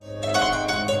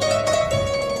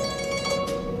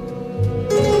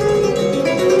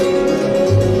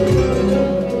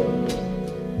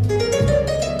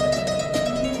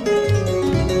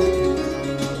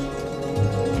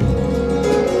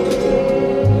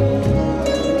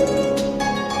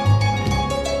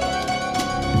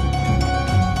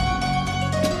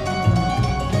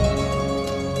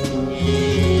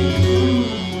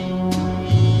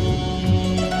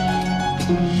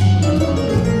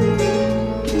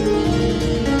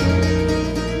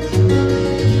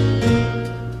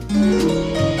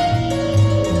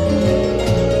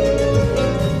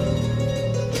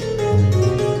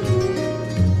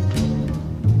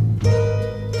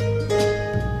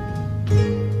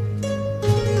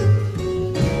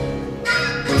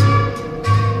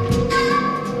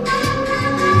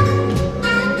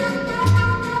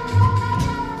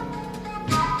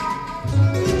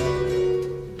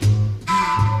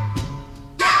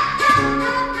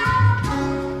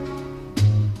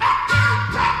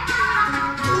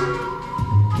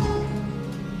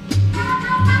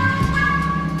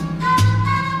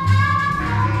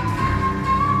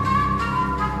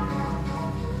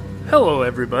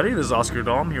everybody. This is Oscar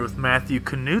Dahl. I'm here with Matthew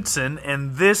Knutson,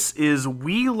 and this is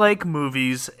We Like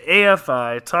Movies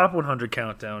AFI Top 100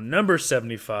 Countdown, number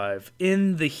 75,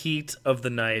 In the Heat of the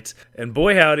Night. And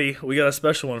boy howdy, we got a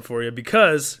special one for you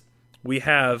because we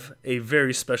have a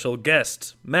very special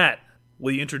guest. Matt,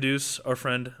 will you introduce our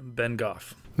friend Ben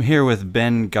Goff? I'm here with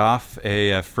Ben Goff,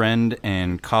 a friend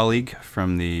and colleague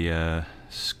from the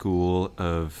School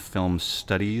of Film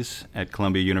Studies at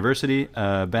Columbia University.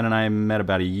 Ben and I met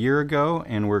about a year ago,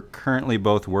 and we're currently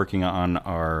both working on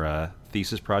our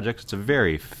thesis project. It's a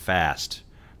very fast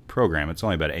program. It's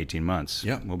only about 18 months.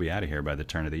 Yeah. We'll be out of here by the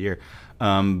turn of the year.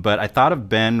 But I thought of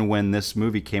Ben when this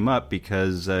movie came up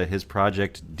because his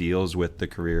project deals with the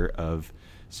career of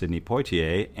Sidney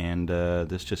Poitier, and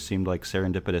this just seemed like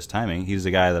serendipitous timing. He's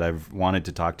the guy that I've wanted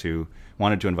to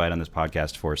invite on this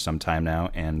podcast for some time now,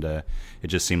 and it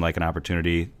just seemed like an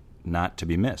opportunity not to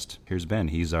be missed. Here's Ben.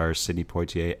 He's our Sidney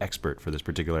Poitier expert for this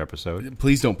particular episode.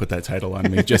 Please don't put that title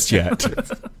on me just yet.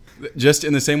 Just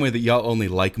in the same way that y'all only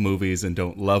like movies and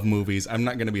don't love movies, I'm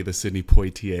not going to be the Sidney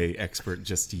Poitier expert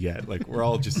just yet. Like, we're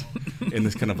all just in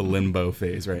this kind of a limbo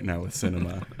phase right now with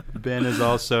cinema. Ben is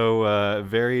also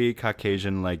very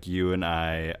Caucasian like you and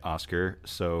I, Oscar.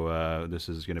 So this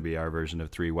is going to be our version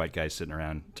of three white guys sitting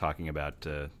around talking about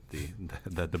the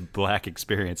black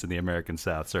experience in the American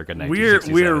South circa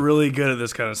 1967. We're really good at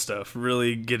this kind of stuff,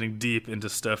 really getting deep into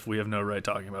stuff we have no right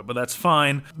talking about, but that's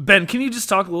fine. Ben, can you just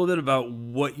talk a little bit about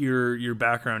what your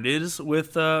background is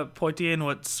with Poitier and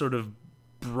what sort of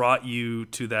brought you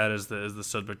to that as the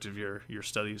subject of your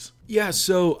studies? Yeah,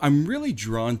 so I'm really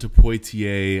drawn to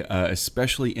Poitier,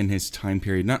 especially in his time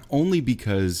period, not only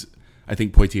because I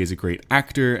think Poitier is a great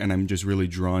actor, and I'm just really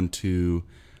drawn to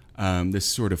this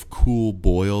sort of cool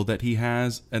boil that he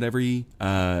has at every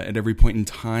point in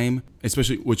time,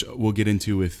 especially, which we'll get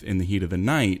into with In the Heat of the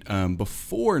Night.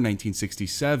 Before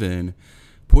 1967,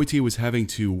 Poitier was having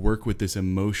to work with this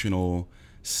emotional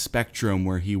spectrum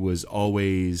where he was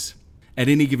always, at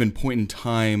any given point in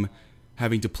time,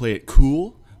 having to play it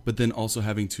cool, but then also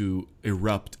having to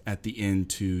erupt at the end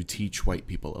to teach white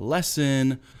people a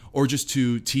lesson, or just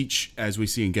to teach, as we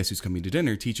see in Guess Who's Coming to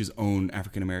Dinner, teach his own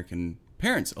African-American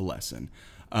parents a lesson.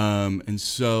 And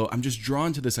so I'm just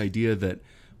drawn to this idea that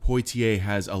Poitier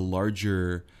has a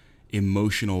larger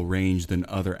emotional range than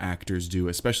other actors do,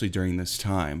 especially during this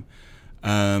time.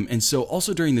 And so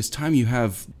also during this time, you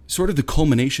have sort of the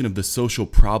culmination of the social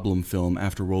problem film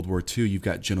after World War II. You've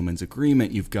got Gentleman's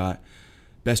Agreement, you've got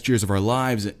Best Years of Our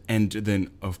Lives, and then,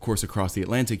 of course, across the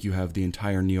Atlantic, you have the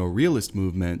entire neo-realist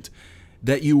movement,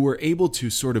 that you were able to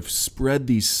sort of spread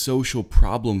these social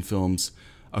problem films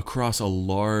across a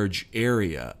large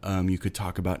area. You could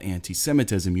talk about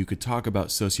anti-Semitism, you could talk about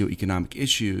socioeconomic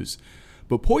issues,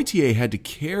 but Poitier had to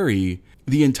carry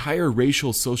the entire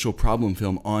racial social problem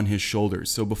film on his shoulders.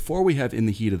 So before we have In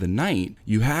the Heat of the Night,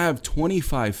 you have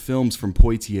 25 films from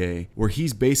Poitier where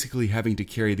he's basically having to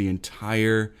carry the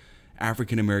entire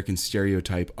African-American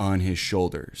stereotype on his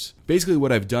shoulders. Basically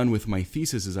what I've done with my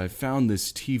thesis is I've found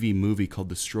this TV movie called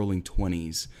The Strolling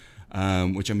Twenties,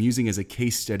 which I'm using as a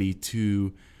case study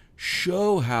to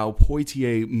show how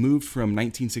Poitier moved from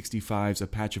 1965's A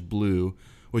Patch of Blue,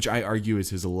 which I argue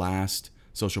is his last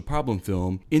social problem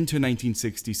film, into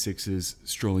 1966's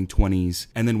Strolling Twenties,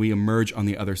 and then we emerge on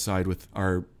the other side with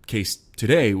our case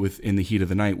today with In the Heat of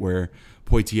the Night, where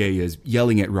Poitier is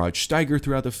yelling at Rod Steiger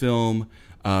throughout the film.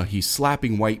 He's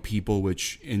slapping white people,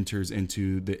 which enters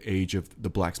into the age of the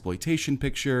blaxploitation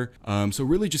picture. So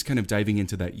really just kind of diving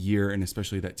into that year and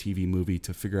especially that TV movie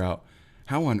to figure out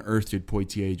how on earth did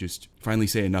Poitier just finally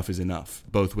say enough is enough,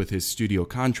 both with his studio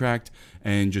contract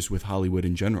and just with Hollywood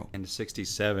in general. And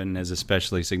 67 is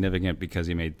especially significant because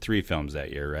he made 3 films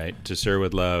that year, right? To Sir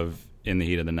with Love, In the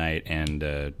Heat of the Night, and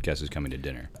Guess Who's Coming to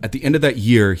Dinner. At the end of that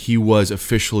year, he was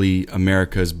officially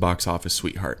America's box office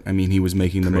sweetheart. I mean, he was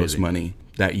making the most money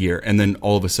that year. And then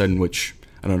all of a sudden, which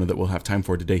I don't know that we'll have time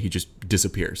for today, he just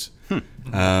disappears.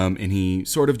 And he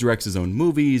sort of directs his own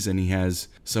movies, and he has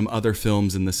some other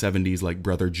films in the 70s like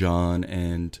Brother John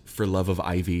and For Love of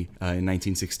Ivy in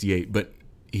 1968. But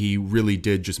he really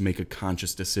did just make a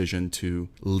conscious decision to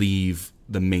leave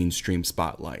the mainstream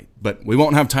spotlight. But we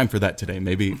won't have time for that today.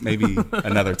 Maybe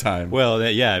another time. Well,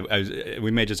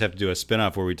 we may just have to do a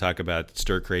spinoff where we talk about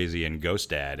Stir Crazy and Ghost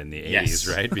Dad in the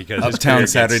 80s, right? Because Uptown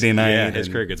Saturday Night. Yeah, his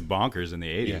career gets bonkers in the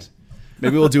 80s.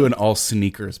 Maybe we'll do an all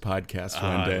sneakers podcast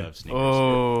one day. I love sneakers.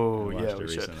 Oh, I watched yeah, it we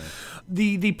should. recently.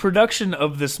 The production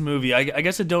of this movie, I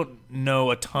guess I don't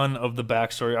know a ton of the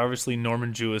backstory. Obviously,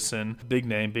 Norman Jewison, big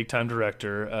name, big time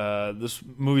director. This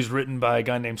movie's written by a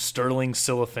guy named Sterling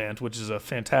Silliphant, which is a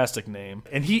fantastic name.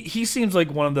 And he seems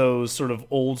like one of those sort of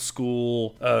old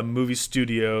school movie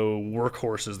studio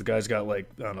workhorses. The guy's got like,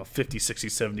 I don't know, 50, 60,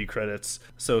 70 credits.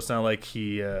 So it's not like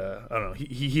he'd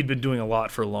been doing a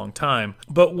lot for a long time.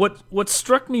 But what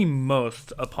struck me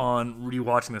most upon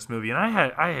rewatching this movie, and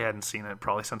I hadn't seen it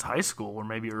probably since high school or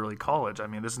maybe early college. I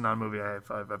mean, this is not a movie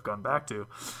I've gone back to.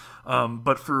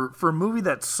 But for a movie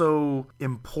that's so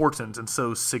important and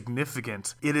so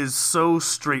significant, it is so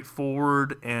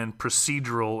straightforward and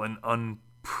procedural and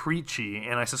unpreachy,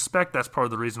 and I suspect that's part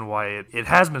of the reason why it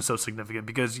has been so significant,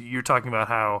 because you're talking about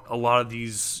how a lot of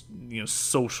these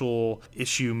social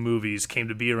issue movies came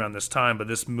to be around this time, but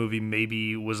this movie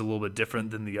maybe was a little bit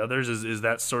different than the others. Is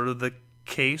that sort of the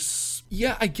case?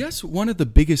 Yeah, I guess one of the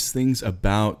biggest things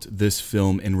about this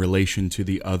film in relation to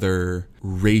the other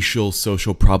racial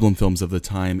social problem films of the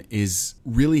time is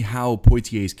really how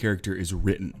Poitier's character is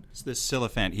written. So this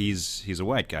Silliphant, he's a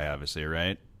white guy, obviously,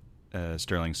 right?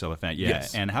 Sterling Silliphant, yeah.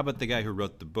 Yes. And how about the guy who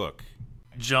wrote the book?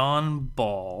 John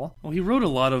Ball. Well, he wrote a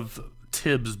lot of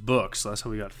Tibbs books, so that's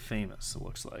how he got famous, it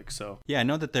looks like. So Yeah, I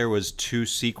know that there was 2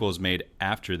 sequels made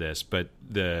after this, but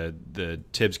the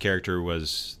Tibbs character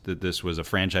this was a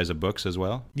franchise of books as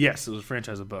well? yes, it was a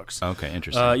franchise of books. Okay,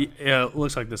 interesting. Yeah, it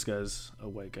looks like this guy's a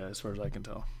white guy as far as I can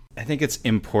tell. I think it's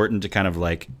important to kind of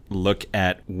like look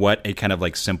at what a kind of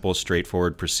like simple,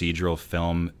 straightforward procedural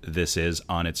film this is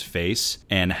on its face,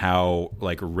 and how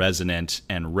like resonant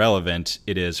and relevant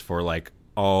it is for like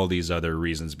all these other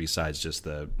reasons besides just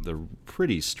the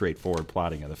pretty straightforward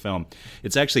plotting of the film.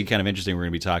 It's actually kind of interesting. We're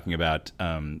going to be talking about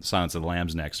Silence of the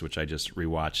Lambs next, which I just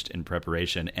rewatched in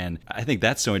preparation, and I think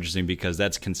that's so interesting because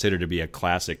that's considered to be a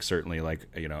classic, certainly like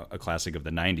a classic of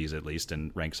the 90s at least,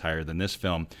 and ranks higher than this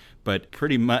film. But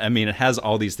pretty much, I mean, it has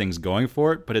all these things going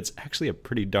for it, but it's actually a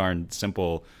pretty darn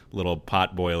simple little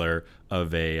pot boiler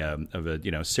of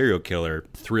a serial killer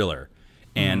thriller.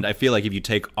 And I feel like if you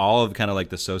take all of kind of like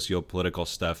the socio-political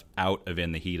stuff out of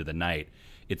In the Heat of the Night,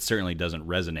 it certainly doesn't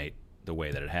resonate the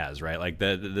way that it has, right? Like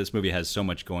this movie has so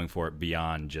much going for it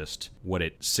beyond just what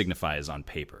it signifies on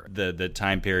paper. The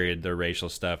time period, the racial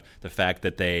stuff, the fact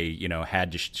that they,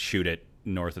 had to shoot it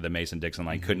north of the Mason-Dixon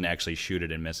line, couldn't actually shoot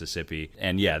it in Mississippi.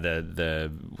 And yeah,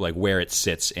 the like where it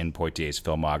sits in Poitier's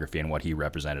filmography and what he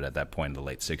represented at that point in the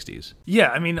late 60s. Yeah,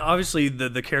 I mean, obviously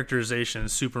the characterization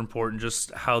is super important,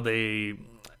 just how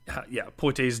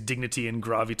Poitier's dignity and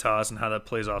gravitas and how that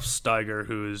plays off Steiger,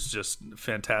 who is just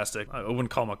fantastic. I wouldn't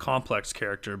call him a complex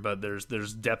character, but there's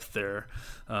depth there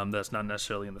that's not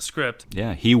necessarily in the script.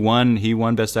 Yeah, he won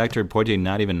Best Actor. Poitier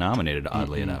not even nominated,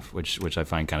 oddly enough, which I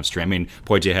find kind of strange. I mean,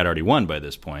 Poitier had already won by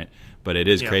this point, but it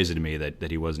is crazy to me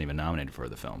that he wasn't even nominated for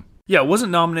the film. Yeah, it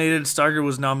wasn't nominated. Steiger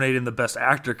was nominated in the Best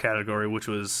Actor category, which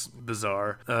was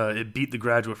bizarre. It beat The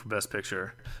Graduate for Best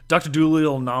Picture. Dr.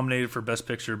 Dolittle nominated for Best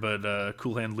Picture, but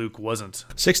Cool Hand Luke wasn't.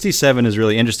 67 is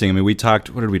really interesting. I mean,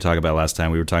 what did we talk about last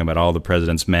time? We were talking about All the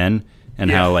President's Men, and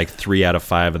how like 3 out of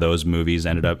 5 of those movies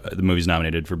the movies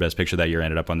nominated for Best Picture that year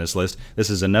ended up on this list. This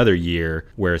is another year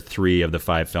where 3 of the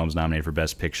 5 films nominated for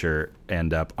Best Picture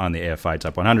end up on the AFI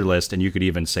Top 100 list, and you could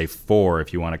even say 4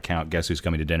 if you want to count Guess Who's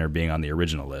Coming to Dinner being on the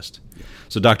original list.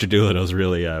 So Dr. Dolittle is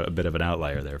really a bit of an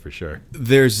outlier there for sure.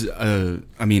 There's,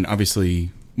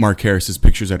 obviously, Mark Harris's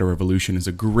Pictures at a Revolution is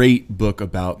a great book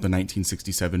about the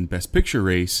 1967 Best Picture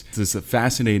race. It's a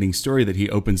fascinating story that he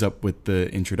opens up with the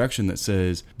introduction that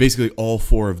says basically all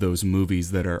 4 of those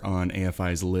movies that are on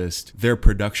AFI's list, their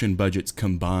production budgets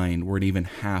combined weren't even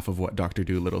half of what Dr.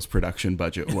 Dolittle's production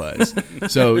budget was.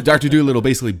 So Dr. Dolittle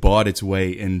basically bought its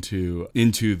way into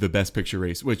the Best Picture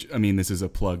race, which, I mean, this is a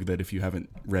plug that if you haven't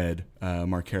read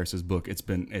Mark Harris's book,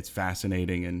 it's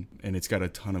fascinating, and it's got a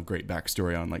ton of great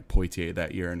backstory on like Poitier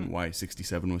that year and why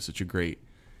 67 was such a great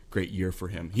year for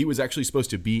him. He was actually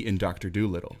supposed to be in Dr.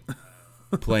 Dolittle,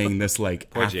 playing this like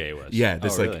Poitier was. Yeah,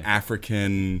 this really? like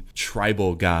African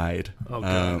tribal guide.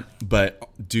 God. But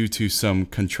due to some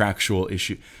contractual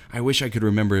issue, I wish I could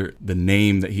remember the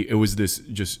name that it was this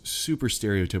just super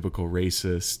stereotypical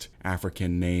racist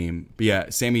African name. But yeah,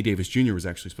 Sammy Davis Jr. was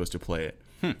actually supposed to play it.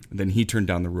 Then he turned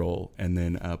down the role, and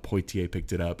then Poitier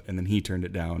picked it up, and then he turned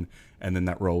it down, and then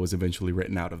that role was eventually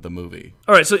written out of the movie.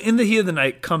 All right, so In the Heat of the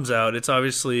Night comes out. It's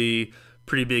obviously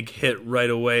pretty big hit right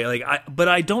away. But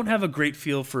I don't have a great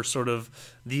feel for sort of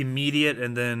the immediate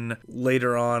and then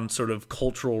later on sort of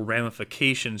cultural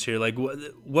ramifications here. Like,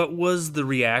 what was the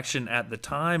reaction at the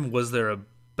time? Was there a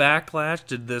backlash?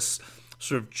 Did this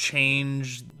sort of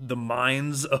change the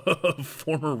minds of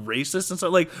former racists and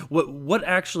stuff? Like, what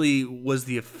actually was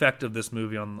the effect of this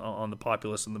movie on the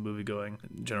populace and the movie-going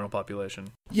general population?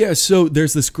 Yeah, so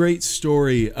there's this great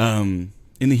story.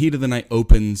 In the Heat of the Night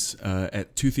opens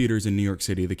at 2 theaters in New York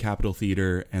City, the Capitol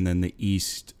Theater and then the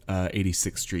East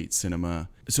 86th Street Cinema.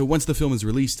 So once the film is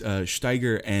released,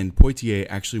 Steiger and Poitier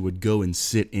actually would go and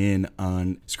sit in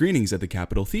on screenings at the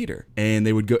Capitol Theater. And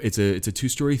they would go, it's a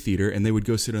 2-story theater, and they would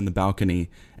go sit on the balcony,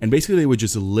 and basically they would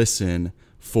just listen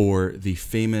for the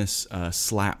famous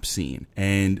slap scene.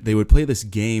 And they would play this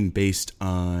game based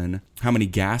on how many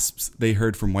gasps they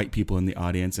heard from white people in the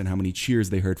audience and how many cheers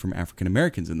they heard from African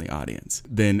Americans in the audience.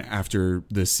 Then after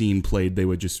the scene played, they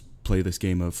would just play this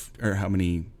game of, or how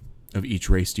many of each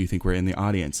race do you think were in the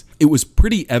audience? It was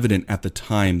pretty evident at the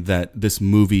time that this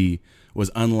movie was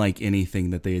unlike anything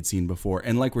that they had seen before.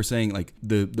 And like we're saying, like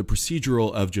the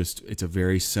procedural of just, it's a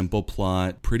very simple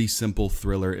plot, pretty simple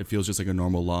thriller. It feels just like a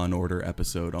normal Law and Order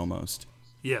episode almost.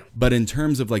 Yeah. But in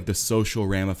terms of like the social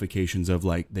ramifications of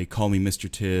like, they call me Mr.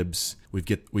 Tibbs, we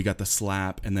got the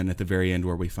slap, and then at the very end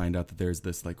where we find out that there's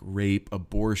this like rape,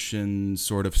 abortion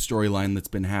sort of storyline that's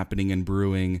been happening and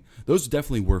brewing. Those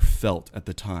definitely were felt at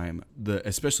the time.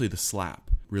 Especially the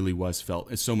slap really was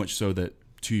felt. It's so much so that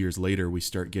 2 years later we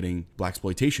start getting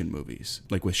blaxploitation movies,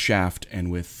 like with Shaft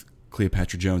and with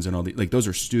Cleopatra Jones and all the, like, those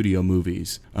are studio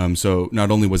movies. So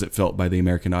not only was it felt by the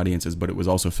American audiences, but it was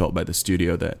also felt by the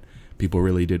studio that people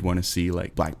really did want to see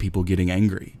like black people getting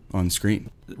angry on screen.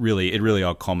 Really, it really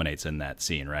all culminates in that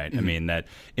scene, right? Mm-hmm. I mean, that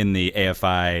in the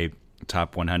AFI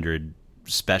Top 100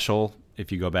 special,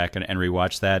 if you go back and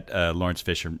rewatch that, Lawrence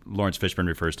Fishburne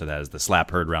refers to that as the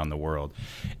slap heard around the world.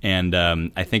 And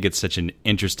I think it's such an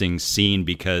interesting scene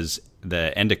because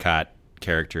the Endicott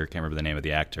character, can't remember the name of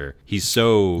the actor, he's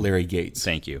so... Larry Gates.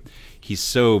 Thank you. He's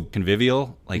so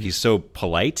convivial, like he's so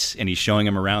polite, and he's showing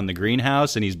him around the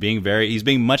greenhouse, and he's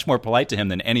being much more polite to him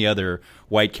than any other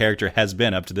white character has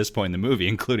been up to this point in the movie,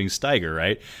 including Steiger,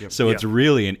 right? Yep. So it's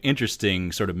really an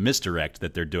interesting sort of misdirect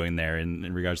that they're doing there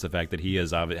in regards to the fact that he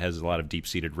has a lot of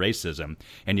deep-seated racism,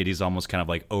 and yet he's almost kind of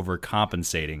like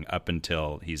overcompensating up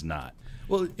until he's not.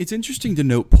 Well, it's interesting to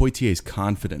note Poitier's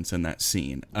confidence in that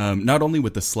scene. Not only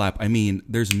with the slap, I mean,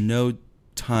 there's no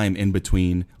time in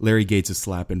between Larry Gates'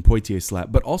 slap and Poitier's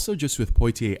slap, but also just with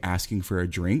Poitier asking for a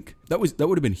drink. That would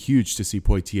have been huge to see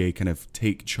Poitier kind of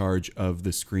take charge of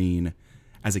the screen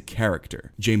as a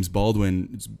character. James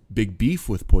Baldwin's big beef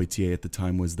with Poitier at the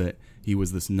time was that he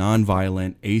was this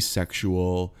nonviolent,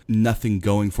 asexual, nothing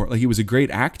going for it. Like, he was a great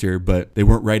actor, but they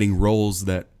weren't writing roles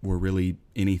that were really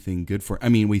anything good for. I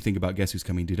mean, we think about Guess Who's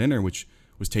Coming to Dinner, which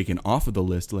was taken off of the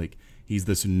list. Like, he's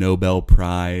this Nobel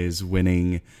Prize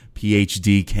winning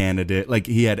PhD candidate. Like,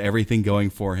 he had everything going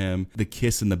for him. The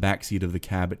kiss in the backseat of the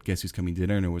cab at Guess Who's Coming to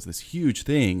Dinner was this huge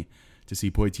thing to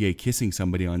see Poitier kissing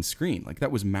somebody on screen. Like,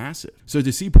 that was massive. So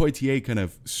to see Poitier kind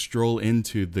of stroll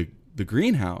into the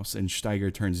greenhouse and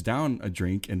Steiger turns down a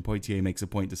drink and Poitier makes a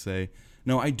point to say,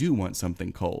 no, I do want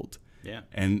something cold. Yeah.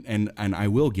 And I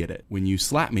will get it. When you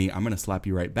slap me, I'm going to slap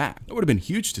you right back. That would have been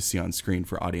huge to see on screen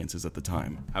for audiences at the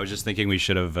time. I was just thinking I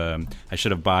should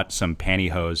have bought some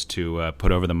pantyhose to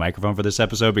put over the microphone for this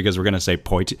episode, because we're going to say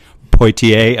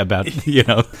Poitier about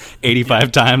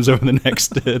 85 times over the next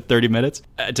 30 minutes.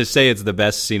 To say it's the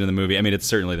best scene in the movie, I mean, it's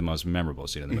certainly the most memorable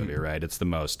scene in the movie, right? It's the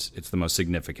most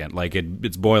significant. Like,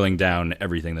 it's boiling down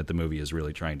everything that the movie is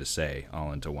really trying to say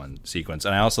all into one sequence.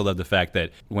 And I also love the fact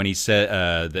that when he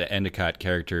said the Endicott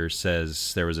character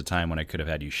says there was a time when I could have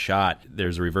had you shot,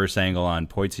 there's a reverse angle on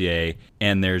Poitier,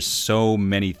 and there's so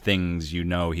many things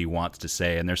he wants to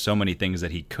say, and there's so many things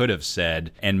that he could have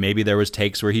said, and maybe there was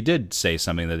takes where he did say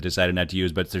something that he decided not to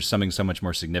use, but there's something so much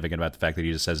more significant about the fact that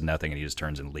he just says nothing and he just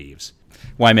turns and leaves.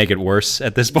 Why make it worse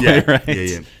at this point, right?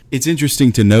 Yeah. It's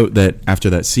interesting to note that after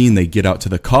that scene, they get out to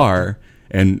the car,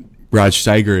 and Rod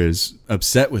Steiger is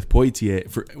upset with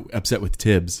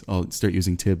Tibbs. I'll start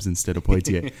using Tibbs instead of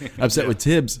Poitier. Upset with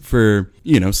Tibbs for,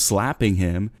 slapping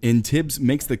him. And Tibbs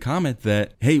makes the comment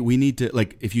that, hey, we need to,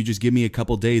 like, if you just give me a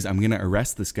couple days, I'm going to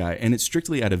arrest this guy. And it's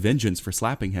strictly out of vengeance for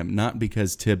slapping him, not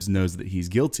because Tibbs knows that he's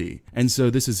guilty. And so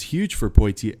this is huge for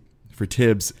Poitier. For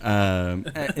Tibbs,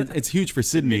 it's huge for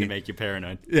Sidney. To make you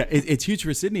paranoid. Yeah, it's huge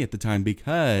for Sidney at the time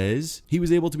because he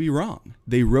was able to be wrong.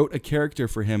 They wrote a character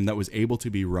for him that was able to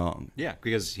be wrong. Yeah,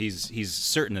 because he's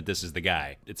certain that this is the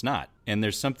guy. It's not. And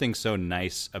there's something so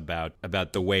nice about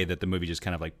the way that the movie just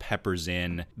kind of like peppers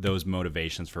in those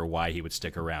motivations for why he would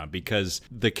stick around. Because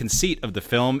the conceit of the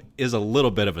film is a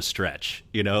little bit of a stretch,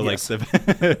 Yes. Like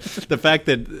the fact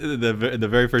that the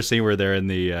very first scene where they're in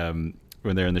the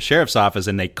when they're in the sheriff's office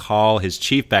and they call his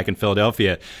chief back in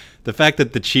Philadelphia, the fact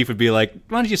that the chief would be like,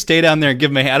 "Why don't you stay down there and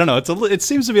give him a hand?" I don't know. It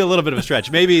seems to be a little bit of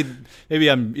a maybe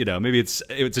maybe it's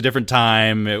a different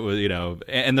time. It was,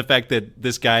 and the fact that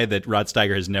this guy that Rod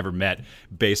Steiger has never met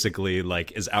basically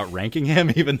like is outranking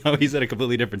him, even though he's in a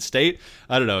completely different state.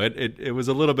 I don't know. It was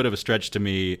a little bit of a stretch to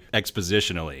me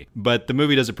expositionally, but the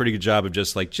movie does a pretty good job of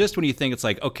just when you think it's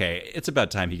like, okay, it's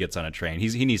about time he gets on a train.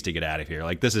 He needs to get out of here.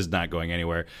 Like, this is not going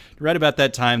anywhere. Right about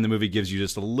that time, the movie gives you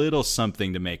just a little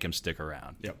something to make him stick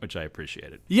around, which I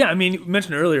appreciated. Yeah, I mean, you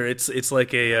mentioned earlier, it's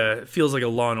like feels like a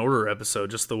Law and Order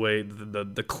episode, just the way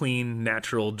the clean,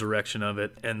 natural direction of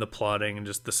it, and the plotting, and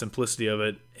just the simplicity of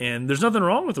it. And there's nothing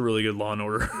wrong with a really good Law and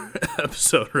Order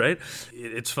episode, right?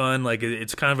 It's fun, like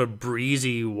it's kind of a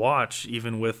breezy watch,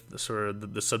 even with sort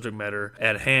of the subject matter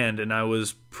at hand. And I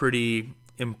was pretty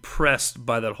impressed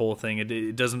by that whole thing.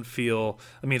 It doesn't feel,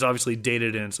 I mean, it's obviously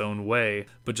dated in its own way,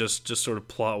 but just sort of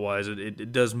plot wise,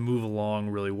 it does move along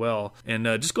really well. And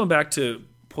just going back to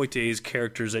Poitier's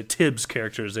Tibbs'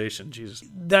 characterization, Jesus,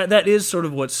 that is sort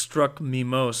of what struck me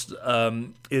most,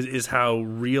 is how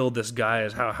real this guy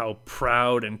is, how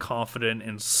proud and confident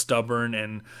and stubborn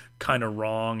and kind of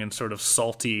wrong and sort of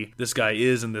salty this guy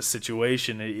is in this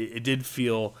situation. It did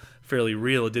feel fairly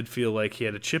real. It did feel like he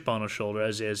had a chip on his shoulder,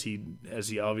 as he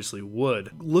obviously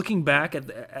would. Looking back at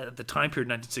the time period,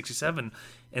 1967,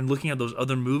 and looking at those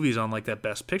other movies on like that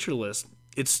Best Picture list,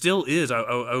 it still is. I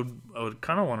would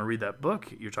kind of want to read that book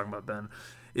you're talking about, Ben.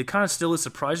 It kind of still is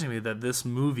surprising me that this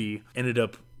movie ended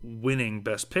up winning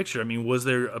Best Picture. I mean, was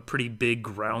there a pretty big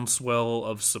groundswell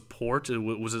of support?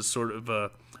 Was it sort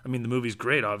of I mean, the movie's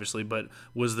great, obviously, but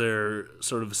was there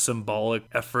sort of symbolic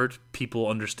effort, people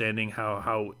understanding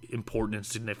how important and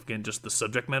significant just the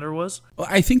subject matter was? Well,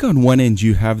 I think on one end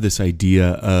you have this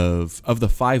idea of the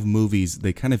 5 movies,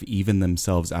 they kind of even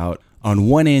themselves out. On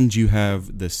one end, you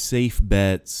have the safe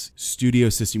bets studio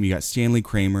system. You got Stanley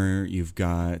Kramer. You've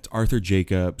got Arthur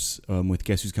Jacobs with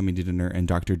Guess Who's Coming to Dinner and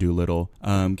Dr. Dolittle.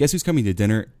 Guess Who's Coming to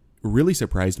Dinner really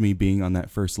surprised me being on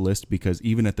that first list, because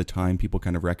even at the time, people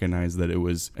kind of recognized that it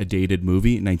was a dated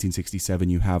movie. In 1967,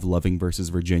 you have Loving versus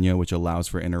Virginia, which allows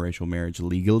for interracial marriage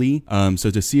legally. So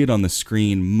to see it on the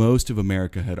screen, most of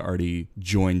America had already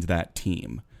joined that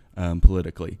team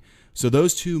politically. So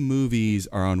those two movies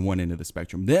are on one end of the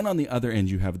spectrum. Then on the other end,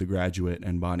 you have The Graduate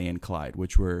and Bonnie and Clyde,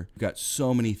 which got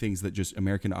so many things that just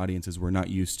American audiences were not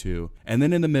used to. And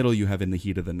then in the middle, you have In the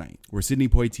Heat of the Night, where Sidney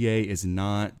Poitier is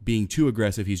not being too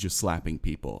aggressive. He's just slapping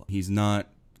people. He's not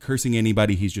cursing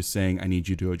anybody. He's just saying, I need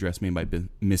you to address me by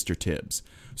Mr. Tibbs.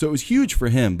 So it was huge for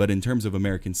him, but in terms of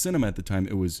American cinema at the time,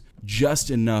 it was just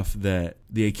enough that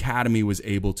the Academy was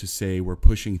able to say we're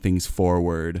pushing things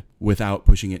forward without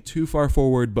pushing it too far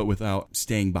forward, but without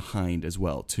staying behind as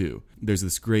well, too. There's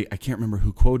this great, I can't remember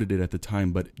who quoted it at the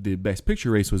time, but the Best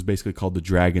Picture race was basically called The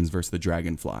Dragons versus the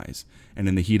Dragonflies. And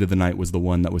In the Heat of the Night was the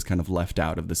one that was kind of left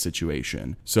out of the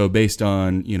situation. So based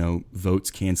on, votes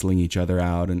canceling each other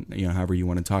out and, however you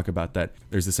want to talk about that,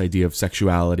 there's this idea of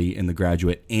sexuality in The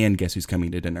Graduate and Guess Who's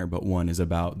Coming to Dinner, but one is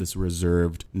about this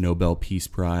reserved Nobel Peace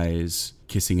Prize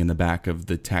kissing in the back of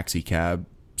the taxi cab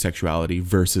sexuality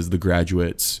versus The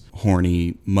Graduate's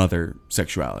horny mother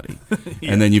sexuality.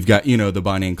 Yeah. And then you've got, the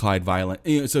Bonnie and Clyde violent.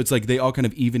 So it's like they all kind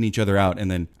of even each other out. And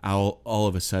then all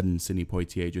of a sudden, Sidney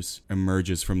Poitier just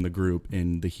emerges from the group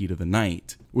in The Heat of the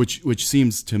Night, which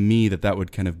seems to me that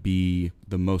would kind of be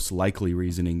the most likely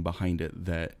reasoning behind it,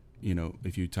 that,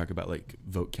 if you talk about like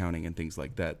vote counting and things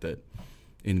like that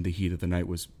In the Heat of the Night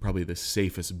was probably the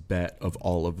safest bet of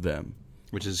all of them.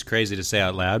 Which is crazy to say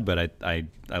out loud, but I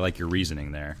like your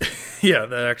reasoning there. Yeah,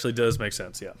 that actually does make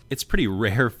sense, yeah. It's pretty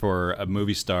rare for a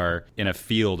movie star in a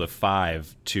field of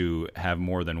 5 to have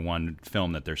more than one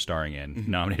film that they're starring in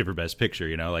nominated for Best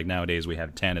Picture. Like nowadays we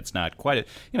have 10. It's not quite,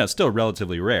 it's still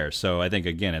relatively rare. So I think,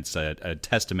 again, it's a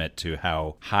testament to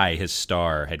how high his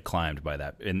star had climbed by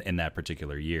that in that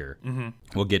particular year. Mm-hmm.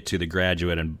 We'll get to The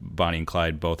Graduate and Bonnie and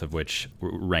Clyde, both of which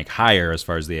rank higher as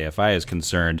far as the AFI is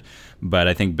concerned. But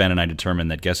I think Ben and I determined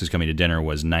that Guess Who's Coming to Dinner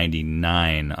was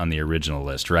 99 on the original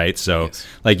list, right? So, yes.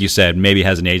 Like you said, maybe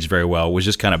hasn't aged very well, was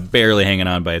just kind of barely hanging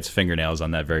on by its fingernails on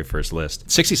that very first list.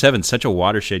 67, such a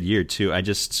watershed year, too. I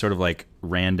just sort of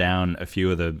ran down a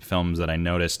few of the films that I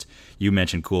noticed. You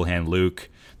mentioned Cool Hand Luke,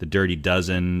 The Dirty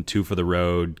Dozen, Two for the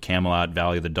Road, Camelot,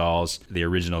 Valley of the Dolls, the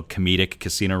original comedic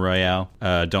Casino Royale,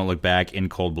 Don't Look Back, In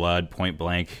Cold Blood, Point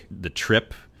Blank, The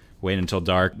Trip, Wait Until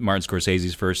Dark, Martin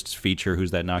Scorsese's first feature,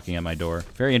 Who's That Knocking at My Door.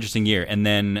 Very interesting year. And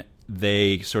then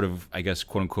they sort of, I guess,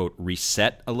 quote unquote,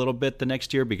 reset a little bit the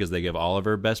next year because they give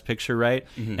Oliver Best Picture, right?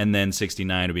 And then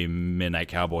 69 would be Midnight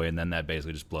Cowboy, and then that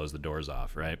basically just blows the doors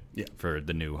off, right? Yeah. For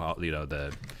the new,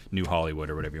 the new Hollywood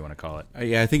or whatever you want to call it.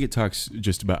 Yeah, I think it talks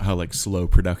just about how like slow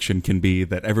production can be,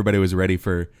 that everybody was ready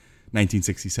for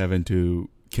 1967 to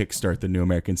kickstart the new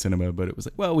American cinema, but it was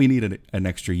like, well, we need an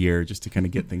extra year just to kind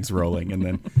of get things rolling, and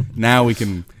then now we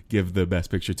can give the Best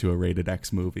Picture to a rated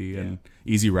X movie, and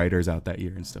Easy Rider's out that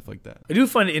year and stuff like that. I do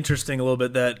find it interesting a little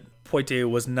bit that Poitier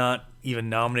was not even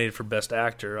nominated for Best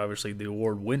Actor. Obviously, the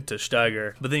award went to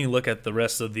Steiger. But then you look at the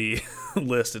rest of the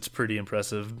list, it's pretty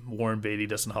impressive. Warren Beatty,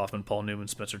 Dustin Hoffman, Paul Newman,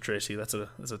 Spencer Tracy. That's a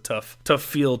tough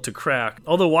field to crack.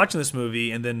 Although watching this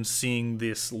movie and then seeing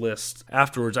this list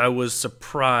afterwards, I was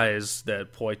surprised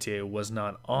that Poitier was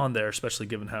not on there, especially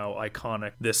given how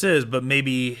iconic this is. But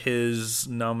maybe his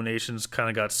nominations kind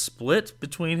of got split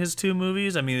between his two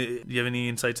movies. I mean, do you have any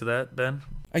insight to that, Ben?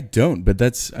 I don't, but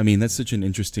that's such an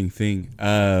interesting thing.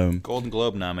 Golden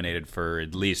Globe nominated for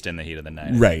at least In the Heat of the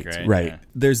Night. Right. Yeah.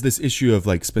 There's this issue of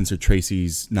like Spencer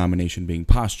Tracy's nomination being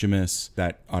posthumous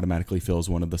that automatically fills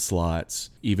one of the slots.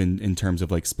 Even in terms of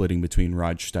like splitting between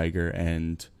Rod Steiger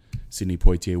and Sidney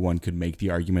Poitier, one could make the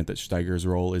argument that Steiger's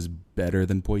role is better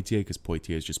than Poitier because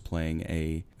Poitier is just playing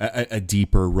a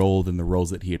deeper role than the roles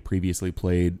that he had previously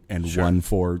played and won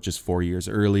for just 4 years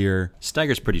earlier.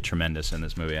 Steiger's pretty tremendous in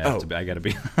this movie. I got to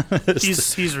be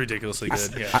honest. He's ridiculously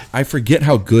good. Yeah. I forget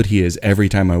how good he is every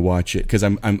time I watch it because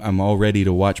I'm all ready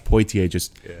to watch Poitier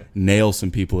just nail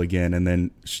some people again, and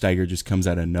then Steiger just comes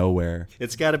out of nowhere.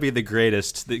 It's got to be the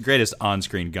greatest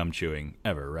on-screen gum chewing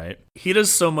ever, right? He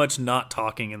does so much not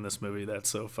talking in this movie that's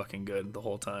so fucking good the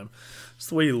whole time. It's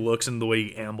the way he looks and the way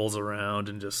he ambles around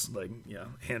and just like,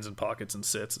 hands in pockets and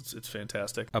sits. It's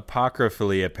fantastic.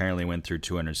 Apocryphally, apparently went through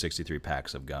 263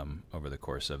 packs of gum over the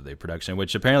course of the production,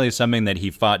 which apparently is something that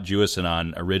he fought Jewison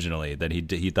on originally, that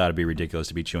he thought it'd be ridiculous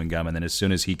to be chewing gum. And then as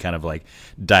soon as he kind of like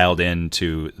dialed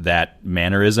into that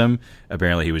mannerism,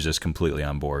 apparently he was just completely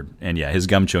on board. And yeah, his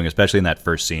gum chewing, especially in that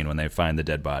first scene when they find the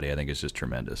dead body, I think is just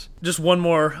tremendous. Just one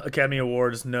more Academy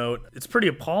Awards note. It's pretty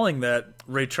appalling that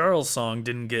Ray Charles' song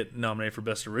didn't get nominated for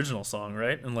Best Original Song,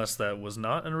 right? Unless that was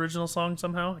not an original song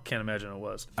somehow. I can't imagine it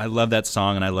was. I love that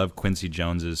song, and I love Quincy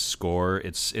Jones's score.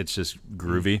 It's just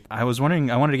groovy. I was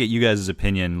wondering, I wanted to get you guys'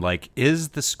 opinion. Like, is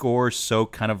the score so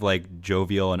kind of like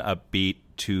jovial and upbeat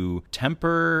to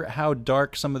temper how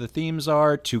dark some of the themes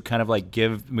are, to kind of like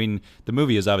give, I mean, the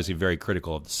movie is obviously very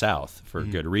critical of the South for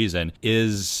good reason.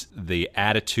 Is the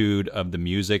attitude of the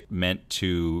music meant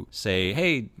to say,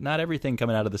 hey, not everything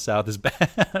coming out of the South is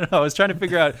bad? I don't know. I was trying to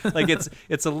figure out, like,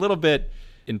 it's a little bit,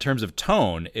 in terms of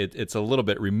tone, it's a little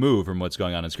bit removed from what's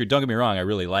going on screen. Don't get me wrong, I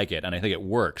really like it, and I think it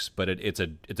works, but it's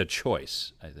a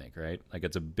choice, I think, right? Like,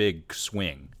 it's a big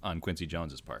swing on Quincy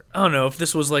Jones's part. I don't know. If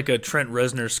this was like a Trent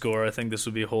Reznor score, I think this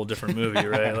would be a whole different movie,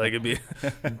 right? Like, it'd be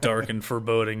dark and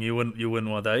foreboding. You wouldn't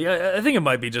want that. Yeah, I think it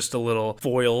might be just a little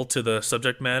foil to the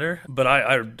subject matter, but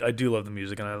I do love the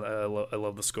music, and I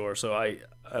love the score, so I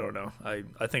don't know.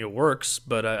 I think it works,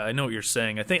 but I know what you're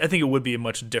saying. I think it would be a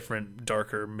much different,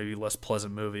 darker, maybe less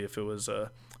pleasant movie if it was a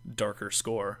darker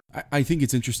score. I think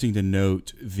it's interesting to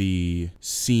note the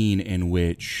scene in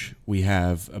which we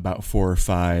have about 4 or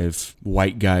 5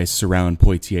 white guys surround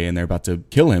Poitier and they're about to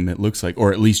kill him, it looks like,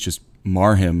 or at least just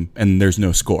mar him, and there's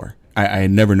no score. I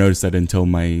had never noticed that until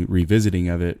my revisiting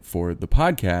of it for the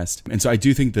podcast. And so I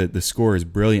do think that the score is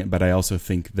brilliant, but I also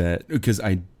think that, because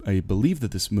I believe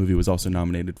that this movie was also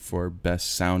nominated for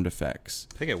Best Sound Effects.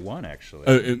 I think it won, actually.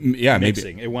 Yeah,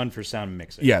 mixing. maybe. It won for sound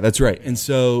mixing. Yeah, that's right. And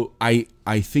so I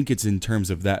think it's in terms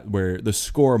of that where the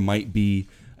score might be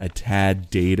a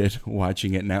tad dated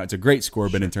watching it now. It's a great score,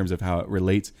 but in terms of how it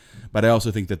relates. But I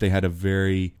also think that they had a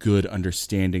very good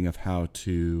understanding of how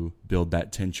to build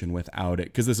that tension without it.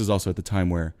 Because this is also at the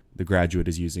time where The Graduate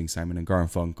is using Simon and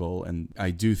Garfunkel. And I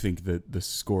do think that the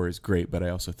score is great, but I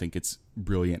also think it's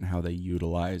brilliant how they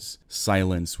utilize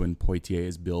silence when Poitier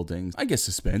is building, I guess,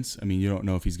 suspense. I mean, you don't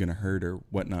know if he's going to hurt or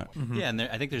whatnot. Mm-hmm. Yeah, and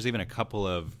I think there's even a couple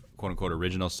of quote-unquote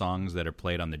original songs that are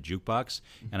played on the jukebox.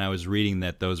 And I was reading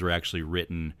that those were actually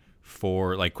written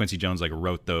for, like, Quincy Jones like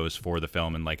wrote those for the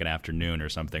film in like an afternoon or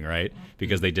something, right?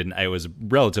 Because it was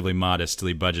relatively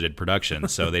modestly budgeted production,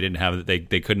 so they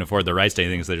couldn't afford the rights to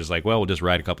anything, so they're just like, well, we'll just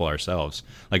write a couple ourselves.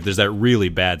 Like, there's that really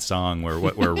bad song where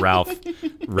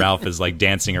Ralph is like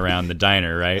dancing around the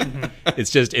diner, right?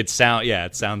 It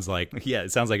sounds like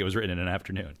it was written in an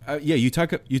afternoon. You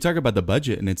talk about the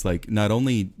budget, and it's like, not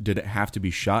only did it have to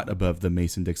be shot above the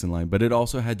Mason-Dixon line, but it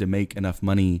also had to make enough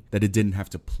money that it didn't have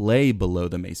to play below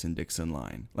the Mason-Dixon Dixon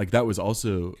line. Like that was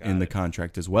also in the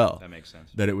contract as well. That makes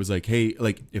sense. That it was like, hey,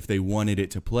 like if they wanted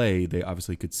it to play, they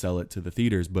obviously could sell it to the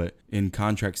theaters, but in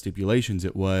contract stipulations,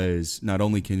 it was not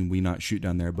only can we not shoot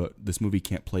down there, but this movie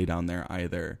can't play down there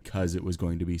either because it was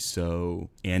going to be so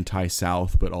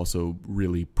anti-South, but also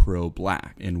really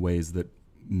pro-Black in ways that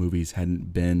movies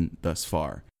hadn't been thus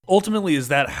far. Ultimately, is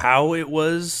that how it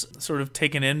was sort of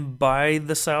taken in by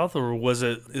the South, or was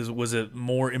it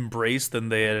more embraced than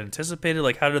they had anticipated?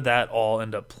 Like, how did that all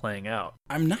end up playing out?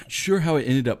 I'm not sure how it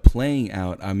ended up playing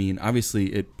out. I mean,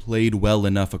 obviously, it played well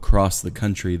enough across the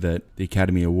country that the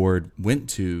Academy Award went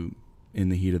to In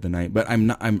the Heat of the Night, but I'm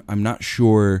not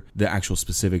sure the actual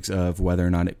specifics of whether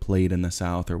or not it played in the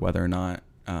South or whether or not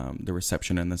the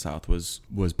reception in the South was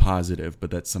positive,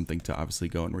 but that's something to obviously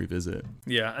go and revisit.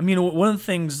 Yeah, I mean, one of the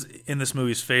things in this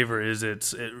movie's favor is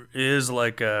it is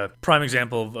like a prime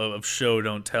example of show,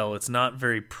 don't tell. It's not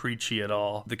very preachy at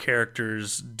all. The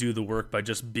characters do the work by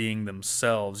just being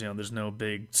themselves. You know, there's no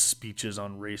big speeches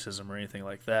on racism or anything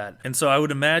like that. And so I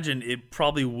would imagine it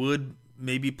probably would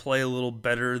maybe play a little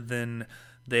better than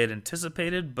they had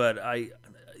anticipated, but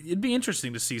it'd be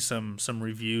interesting to see some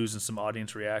reviews and some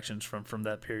audience reactions from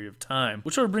that period of time.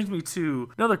 Which sort of brings me to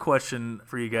another question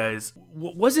for you guys.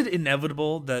 Was it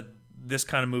inevitable that this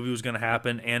kind of movie was going to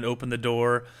happen and open the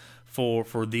door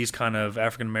for these kind of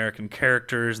African-American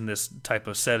characters and this type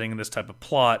of setting and this type of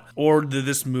plot? Or did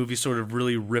this movie sort of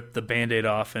really rip the Band-Aid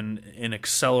off and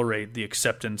accelerate the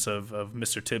acceptance of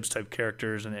Mr. Tibbs type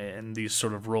characters and these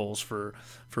sort of roles for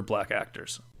Black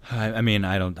actors? I mean,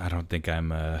 I don't think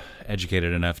I'm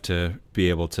educated enough to be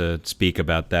able to speak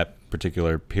about that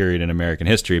particular period in American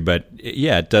history, but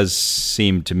yeah, it does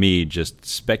seem to me just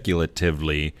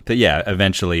speculatively that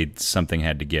eventually something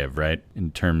had to give, right?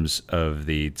 In terms of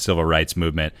the civil rights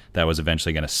movement, that was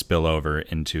eventually going to spill over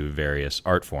into various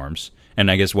art forms.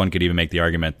 And I guess one could even make the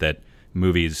argument that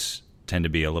movies tend to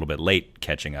be a little bit late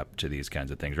catching up to these kinds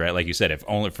of things, right? Like you said, if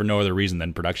only for no other reason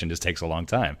than production just takes a long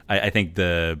time. I think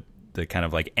the kind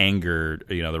of like anger,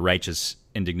 the righteous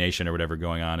indignation or whatever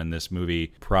going on in this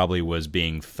movie probably was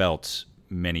being felt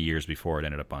many years before it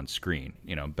ended up on screen.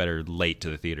 Better late to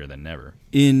the theater than never.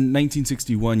 In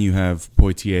 1961, you have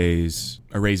Poitier's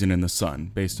A Raisin in the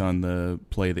Sun, based on the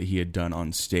play that he had done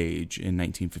on stage in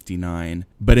 1959.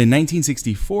 But in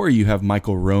 1964, you have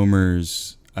Michael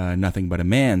Romer's Nothing But a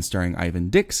Man, starring Ivan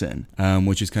Dixon,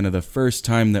 which is kind of the first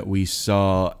time that we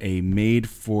saw a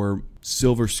made-for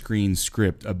silver screen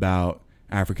script about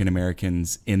African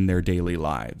Americans in their daily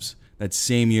lives. That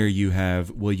same year, you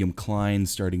have William Klein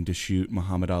starting to shoot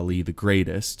Muhammad Ali the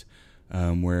Greatest,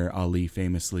 where Ali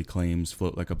famously claims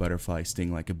 "float like a butterfly,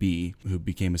 sting like a bee," who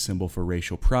became a symbol for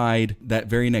racial pride. That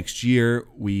very next year,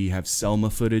 we have Selma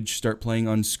footage start playing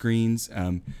on screens,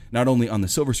 not only on the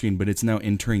silver screen, but it's now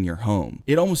entering your home.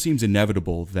 It almost seems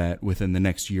inevitable that within the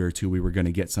next year or two, we were going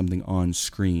to get something on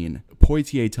screen.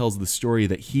 Poitier tells the story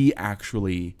that he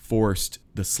actually forced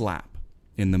the slap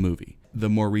in the movie. The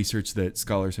more research that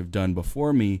scholars have done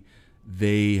before me,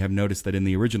 they have noticed that in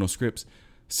the original scripts,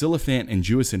 Silliphant and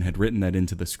Jewison had written that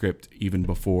into the script even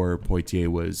before Poitier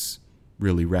was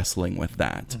really wrestling with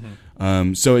that.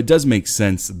 Mm-hmm. So it does make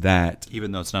sense that...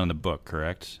 Even though it's not in the book,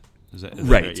 correct? Is that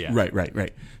right? Yeah.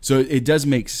 Right. So it does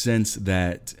make sense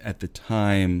that at the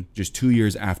time, just 2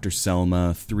 years after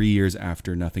Selma, 3 years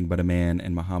after Nothing But a Man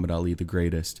and Muhammad Ali the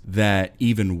Greatest, that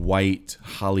even white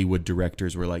Hollywood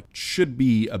directors were like, should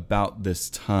be about this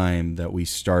time that we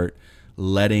start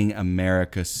letting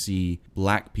America see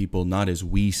Black people not as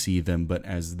we see them, but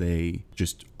as they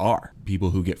just are. People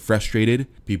who get frustrated,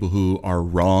 people who are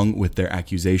wrong with their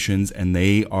accusations, and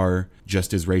they are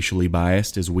just as racially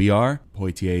biased as we are.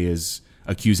 Poitier is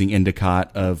accusing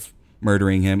Endicott of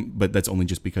murdering him, but that's only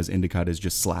just because Endicott has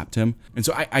just slapped him. And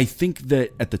so I think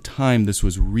that at the time this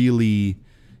was really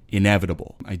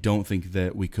inevitable. I don't think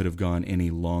that we could have gone any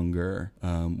longer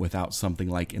without something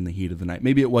like In the Heat of the Night.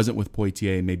 Maybe it wasn't with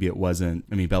Poitier. Maybe it wasn't.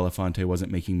 I mean, Belafonte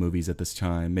wasn't making movies at this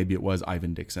time. Maybe it was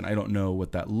Ivan Dixon. I don't know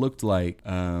what that looked like,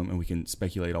 and we can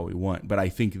speculate all we want. But I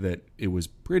think that it was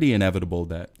pretty inevitable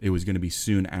that it was going to be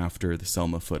soon after the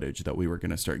Selma footage that we were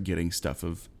going to start getting stuff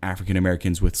of African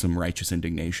Americans with some righteous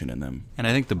indignation in them. And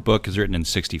I think the book is written in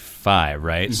 1965,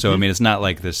 right? Mm-hmm. So, I mean, it's not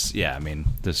like this,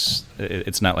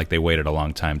 it's not like they waited a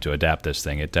long time to adapt this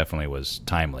thing. It definitely was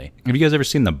timely. Have you guys ever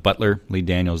seen The Butler? Lee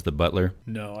Daniels' The Butler?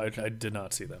 No, I did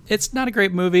not see that. It's not a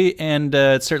great movie, and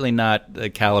it's certainly not the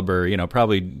caliber,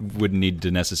 probably wouldn't need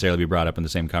to necessarily be brought up in the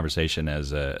same conversation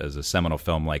as a seminal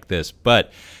film like this.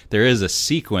 But there is a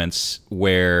sequence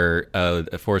where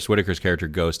Forrest Whitaker's character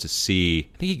goes to see,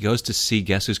 I think he goes to see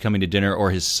Guess Who's Coming to Dinner,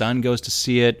 or his son goes to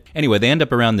see it. Anyway, they end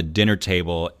up around the dinner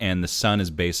table, and the son is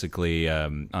basically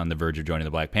on the verge of joining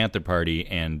the Black Panther Party,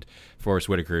 and Forrest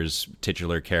Whitaker's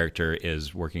titular character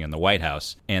is working in the White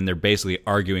House, and they're basically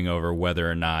arguing over whether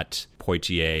or not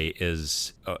Poitier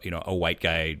is, a white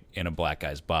guy in a black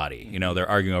guy's body. They're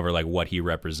arguing over like what he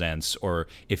represents, or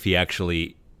if he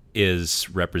actually is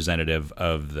representative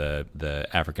of the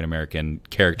African American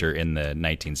character in the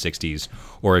 1960s,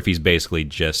 or if he's basically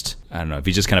just, I don't know, if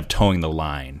he's just kind of towing the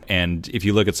line. And if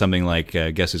you look at something like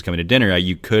Guess Who's Coming to Dinner,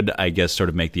 you could, I guess, sort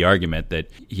of make the argument that,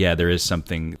 yeah, there is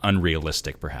something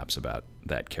unrealistic perhaps about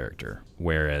that character.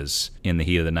 Whereas In the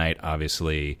Heat of the Night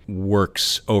obviously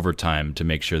works overtime to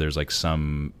make sure there's like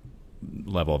some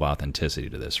level of authenticity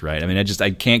to this, right? I mean,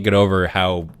 I can't get over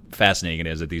how fascinating it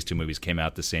is that these two movies came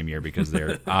out the same year, because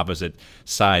they're opposite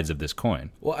sides of this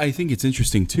coin. Well, I think it's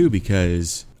interesting too,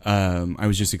 because I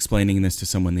was just explaining this to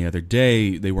someone the other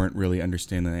day. They weren't really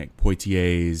understanding like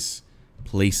Poitier's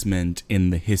placement in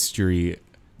the history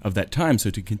of that time. So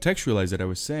to contextualize it, I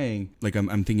was saying, like,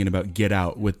 I'm thinking about Get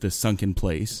Out with the sunken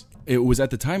place. It was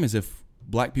at the time as if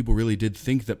black people really did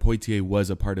think that Poitier was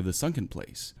a part of the sunken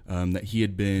place, that he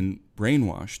had been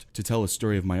brainwashed. To tell a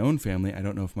story of my own family, I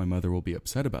don't know if my mother will be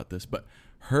upset about this, but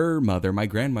her mother, my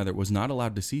grandmother, was not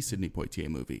allowed to see Sidney Poitier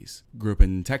movies. Grew up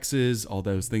in Texas, all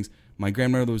those things. My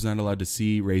grandmother was not allowed to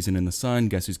see Raisin in the Sun,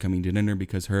 Guess Who's Coming to Dinner,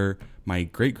 because my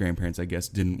great-grandparents, I guess,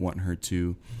 didn't want her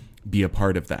to be a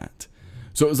part of that.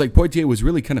 So it was like Poitier was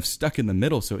really kind of stuck in the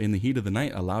middle. So In the Heat of the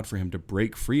Night allowed for him to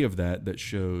break free of that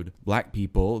showed black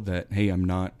people that, hey, I'm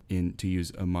not in, to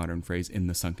use a modern phrase, in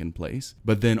the sunken place.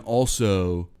 But then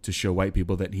also to show white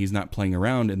people that he's not playing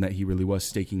around and that he really was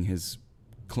staking his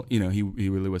he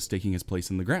really was staking his place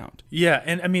in the ground. Yeah,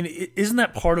 and I mean, isn't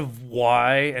that part of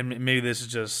why, and maybe this is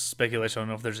just speculation, I don't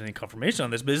know if there's any confirmation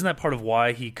on this, but isn't that part of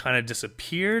why he kind of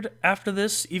disappeared after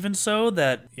this, even so,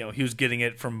 that, he was getting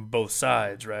it from both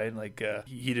sides, right? Like,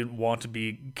 he didn't want to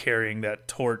be carrying that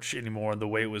torch anymore. The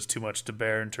weight was too much to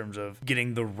bear in terms of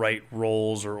getting the right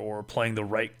roles or playing the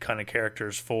right kind of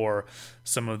characters for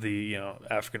some of the,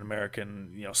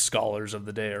 African-American, scholars of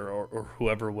the day or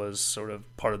whoever was sort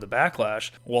of part of the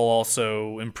backlash, while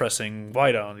also impressing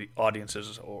white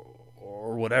audiences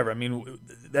or whatever. I mean,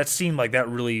 that seemed like that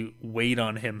really weighed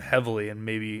on him heavily, and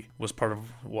maybe was part of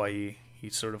why he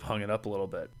sort of hung it up a little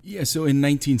bit. Yeah, so in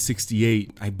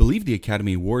 1968, I believe the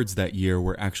Academy Awards that year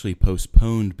were actually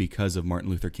postponed because of Martin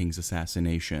Luther King's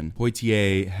assassination.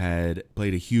 Poitier had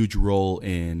played a huge role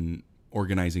in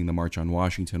organizing the March on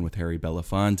Washington with Harry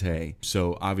Belafonte.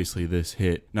 So obviously this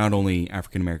hit not only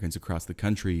African Americans across the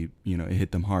country, it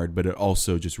hit them hard, but it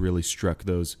also just really struck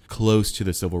those close to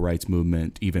the civil rights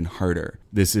movement even harder.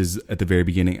 This is at the very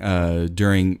beginning,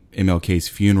 during MLK's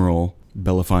funeral.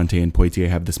 Belafonte and Poitier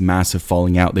have this massive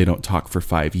falling out. They don't talk for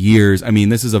 5 years. I mean,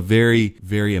 this is a very,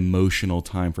 very emotional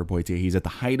time for Poitier. He's at the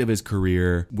height of his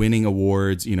career, winning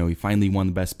awards. He finally won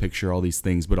the Best Picture, all these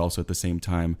things, but also at the same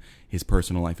time, his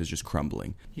personal life is just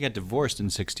crumbling. He got divorced in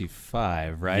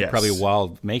 1965, right? Yes. Probably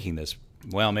while making this.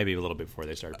 Well, maybe a little bit before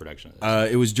they started production of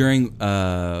this. It was during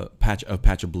Patch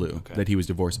of Blue that he was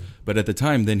divorced. But at the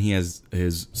time, then he has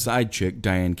his side chick,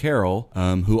 Diane Carroll,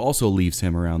 who also leaves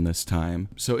him around this time.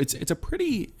 So it's a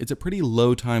pretty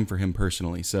low time for him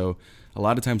personally. So a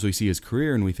lot of times we see his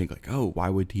career and we think like, oh, why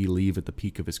would he leave at the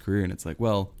peak of his career? And it's like,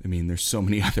 well, I mean, there's so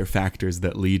many other factors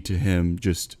that lead to him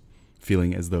just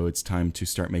feeling as though it's time to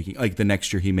start making, like the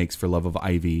next year he makes For Love of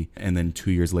Ivy, and then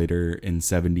 2 years later in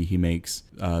 70 he makes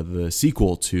the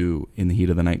sequel to In the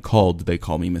Heat of the Night called They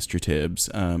Call Me Mr. Tibbs.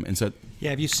 And so yeah,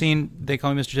 have you seen They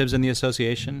Call Me Mr. Tibbs in the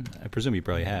Association? I presume you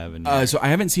probably have. So I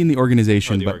haven't seen The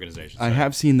Organization, The but Organization, I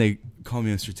have seen They Call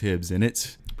Me Mr. Tibbs, and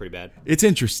it's pretty bad. It's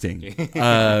interesting.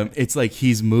 It's like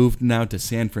he's moved now to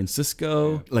San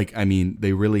Francisco. Yeah. Like, I mean,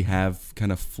 they really have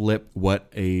kind of flipped what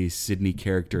a Sidney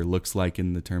character looks like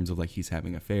in the terms of like he's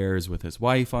having affairs with his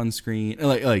wife on screen,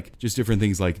 like just different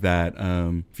things like that.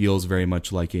 Feels very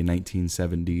much like a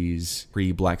 1970s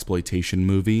pre-blaxploitation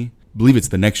movie. I believe it's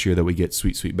the next year that we get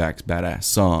Sweet Sweetback's Badass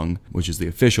Song, which is the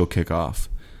official kickoff.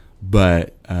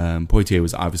 But Poitier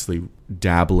was obviously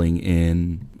dabbling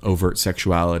in overt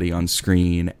sexuality on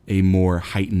screen, a more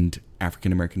heightened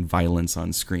African-American violence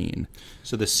on screen.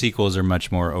 So the sequels are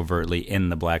much more overtly in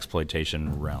the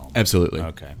blaxploitation realm. Absolutely.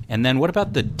 Okay. And then what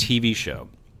about the TV show?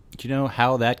 Do you know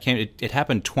how that came? It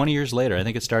happened 20 years later. I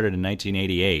think it started in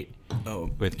 1988. Oh.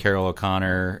 With Carol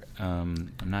O'Connor.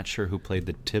 I'm not sure who played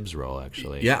the Tibbs role,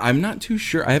 actually. Yeah, I'm not too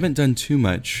sure. I haven't done too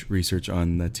much research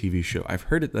on the TV show. I've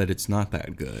heard that it's not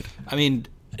that good. I mean,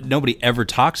 nobody ever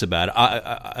talks about it.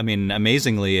 I mean,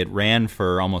 amazingly, it ran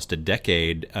for almost a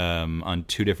decade on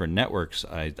 2 different networks.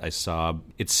 I saw.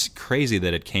 It's crazy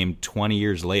that it came 20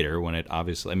 years later when it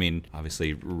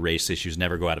obviously race issues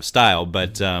never go out of style,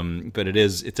 but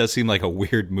it does seem like a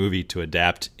weird movie to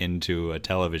adapt into a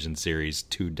television series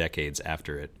 2 decades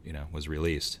after it was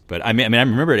released. But I mean I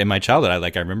remember it in my childhood.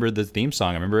 I remember the theme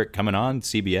song. I remember it coming on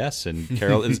CBS, and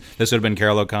this would have been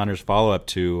Carol O'Connor's follow-up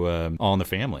to All in the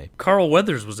Family. Carl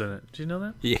Weathers was in it. Did you know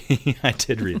that? Yeah, I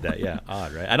did read that. Yeah,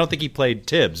 odd, right? I don't think he played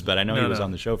Tibbs, but I know he was on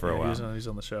the show for a while. He was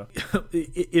on the show.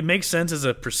 It makes sense as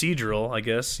a procedural, I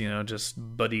guess. Just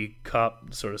buddy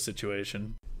cop sort of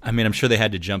situation. I mean, I'm sure they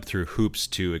had to jump through hoops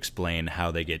to explain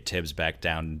how they get Tibbs back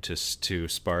down to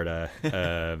Sparta,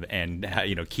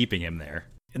 and keeping him there.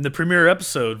 In the premiere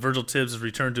episode, Virgil Tibbs is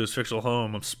returned to his fictional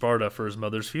home of Sparta for his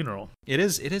mother's funeral. It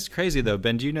is crazy, though.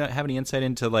 Ben, do you have any insight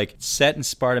into, set in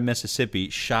Sparta, Mississippi,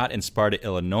 shot in Sparta,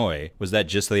 Illinois? Was that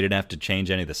just so they didn't have to change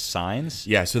any of the signs?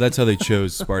 Yeah, so that's how they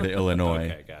chose Sparta,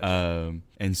 Illinois. Okay, gotcha.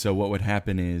 And so what would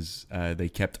happen is they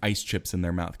kept ice chips in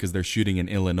their mouth because they're shooting in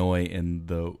Illinois in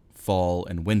the fall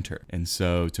and winter. And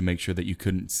so to make sure that you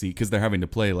couldn't see, because they're having to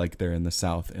play like they're in the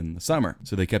South in the summer.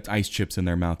 So they kept ice chips in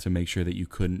their mouth to make sure that you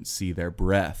couldn't see their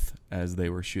breath as they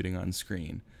were shooting on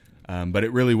screen. But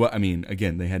it really was,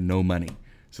 again, they had no money.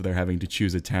 So they're having to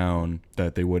choose a town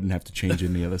that they wouldn't have to change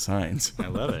any of the signs. I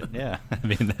love it. Yeah.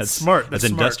 That's smart. That's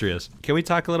industrious. Can we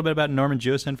talk a little bit about Norman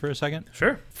Jewison for a second?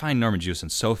 Sure. I find Norman Jewison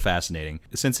so fascinating.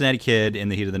 The Cincinnati Kid, In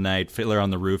the Heat of the Night, Fiddler on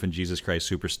the Roof, and Jesus Christ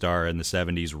Superstar in the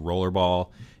 70s,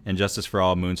 Rollerball, and Justice for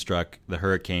All, Moonstruck, The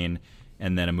Hurricane,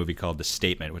 and then a movie called The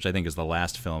Statement, which I think is the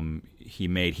last film he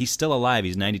made. He's still alive.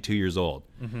 He's 92 years old.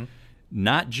 Mm-hmm.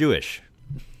 Not Jewish.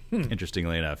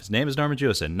 Interestingly enough, his name is Norman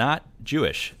Jewison, not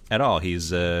Jewish at all.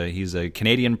 He's a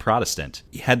Canadian Protestant.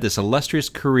 He had this illustrious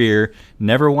career,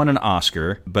 never won an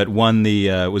Oscar, but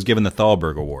was given the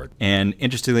Thalberg Award. And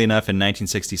interestingly enough, in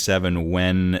 1967,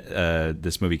 when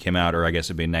this movie came out, or I guess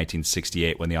it'd be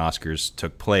 1968 when the Oscars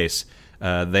took place,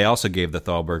 they also gave the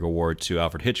Thalberg Award to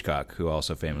Alfred Hitchcock, who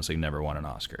also famously never won an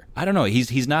Oscar. I don't know.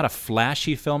 He's not a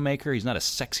flashy filmmaker. He's not a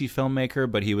sexy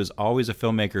filmmaker, but he was always a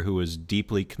filmmaker who was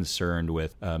deeply concerned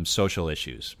with social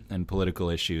issues and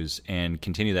political issues, and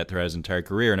continued that throughout his entire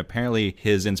career. And apparently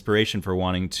his inspiration for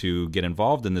wanting to get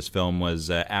involved in this film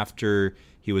was after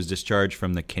he was discharged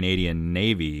from the Canadian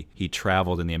Navy, he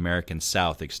traveled in the American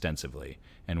South extensively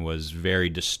and was very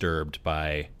disturbed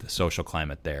by the social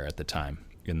climate there at the time.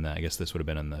 I guess this would have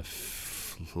been in the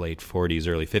late 40s,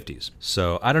 early 50s.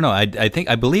 So I don't know.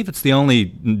 I believe it's the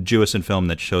only Jewison film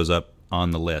that shows up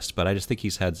on the list, but I just think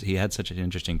he had such an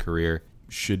interesting career.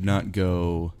 Should not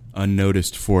go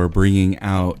unnoticed for bringing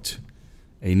out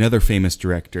another famous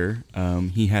director.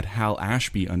 He had Hal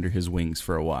Ashby under his wings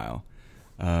for a while,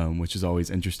 which is always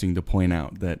interesting to point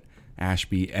out that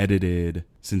Ashby edited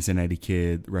Cincinnati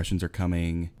Kid, Russians Are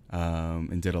Coming,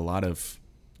 and did a lot of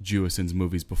Jewison's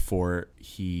movies before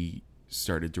he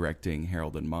started directing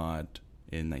Harold and Maude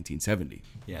in 1970.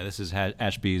 Yeah, this is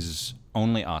Ashby's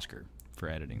only Oscar for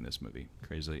editing this movie.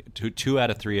 Crazily, two out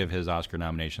of 3 of his Oscar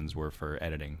nominations were for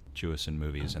editing Jewison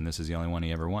movies, and this is the only one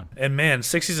he ever won. And man,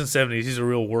 60s and 70s, he's a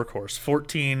real workhorse.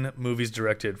 14 movies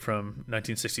directed from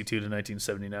 1962 to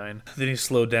 1979. Then he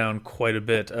slowed down quite a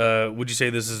bit. Would you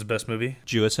say this is his best movie?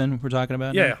 Jewison, we're talking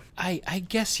about? Yeah. I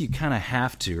guess you kind of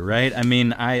have to, right? I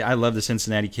mean, I love The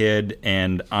Cincinnati Kid,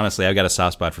 and honestly, I've got a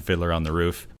soft spot for Fiddler on the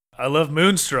Roof. I love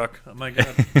Moonstruck. Oh my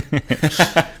God.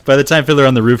 By the time Fiddler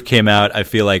on the Roof came out, I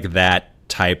feel like that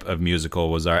type of musical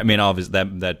was obviously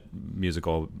that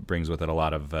musical brings with it a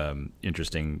lot of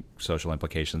interesting social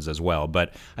implications as well,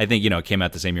 but I think it came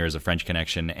out the same year as A French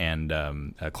Connection and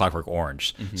Clockwork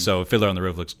Orange. Mm-hmm. So Fiddler on the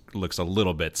Roof looks a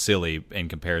little bit silly in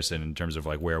comparison in terms of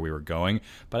like where we were going,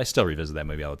 but I still revisit that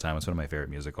movie all the time. It's one of my favorite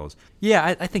musicals.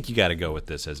 Yeah, I think you got to go with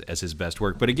this as his best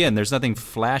work, but again, there's nothing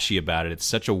flashy about it. It's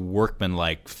such a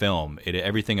workmanlike film.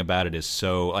 Everything about it is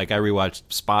so, like, I rewatched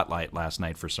Spotlight last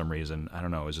night for some reason. I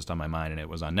don't know, it was just on my mind, and it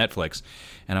was on Netflix,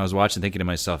 and I was watching thinking to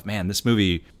myself, man, this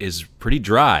movie is pretty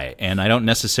dry, and I don't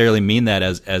necessarily mean that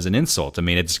as an insult. I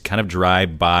mean, it's kind of dry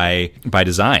by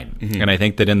design. Mm-hmm. And I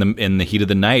think that in the Heat of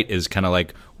the Night is kind of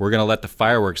like we're going to let the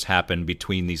fireworks happen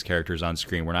between these characters on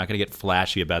screen. We're not going to get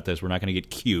flashy about this. We're not going to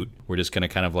get cute. We're just going to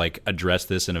kind of like address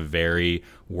this in a very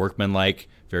workmanlike,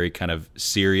 very kind of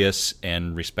serious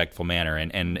and respectful manner.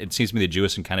 And it seems to me that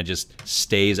Jewison kind of just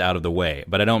stays out of the way.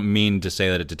 But I don't mean to say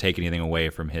that to take anything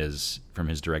away from his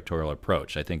directorial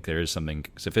approach. I think there is something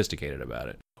sophisticated about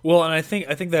it. Well, and I think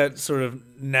that sort of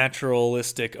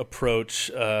naturalistic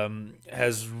approach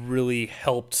has really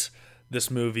helped this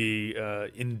movie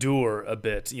endure a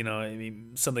bit. You know, I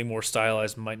mean, something more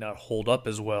stylized might not hold up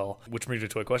as well, which brings me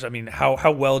to a question. I mean,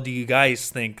 how well do you guys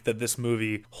think that this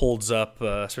movie holds up,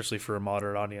 especially for a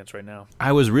modern audience right now?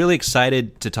 I was really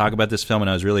excited to talk about this film, and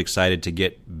I was really excited to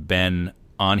get Ben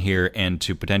on here and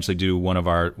to potentially do one of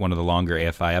the longer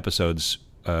AFI episodes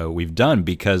we've done,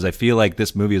 because I feel like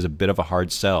this movie is a bit of a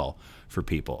hard sell for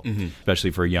people,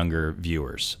 especially for younger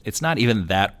viewers. It's not even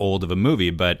that old of a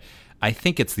movie, but I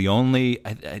think it's the only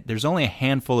there's only a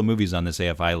handful of movies on this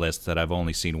AFI list that I've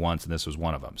only seen once, and this was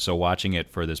one of them. So watching it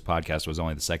for this podcast was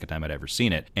only the second time I'd ever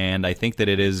seen it. And I think that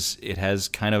it has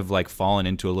kind of like fallen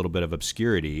into a little bit of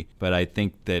obscurity, but I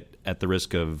think that at the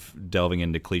risk of delving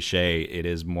into cliche, it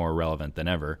is more relevant than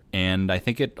ever. And I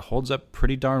think it holds up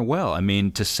pretty darn well. I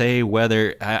mean, to say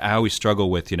whether I always struggle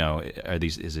with, you know,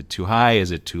 is it too high? Is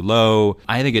it too low?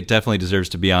 I think it definitely deserves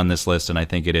to be on this list, and I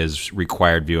think it is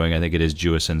required viewing. I think it is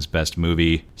Jewison's best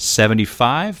movie.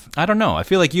 75? I don't know. I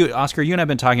feel like Oscar, you and I have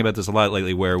been talking about this a lot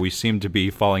lately, where we seem to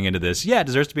be falling into this. Yeah, it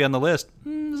deserves to be on the list.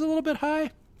 It's a little bit high.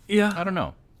 Yeah. I don't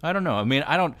know. I mean,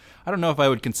 I don't know if I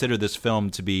would consider this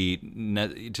film to be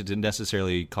to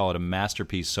necessarily call it a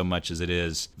masterpiece so much as it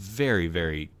is very,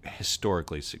 very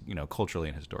historically, you know, culturally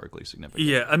and historically significant.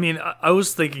 Yeah, I mean, I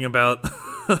was thinking about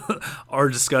our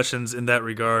discussions in that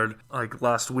regard, like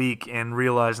last week, and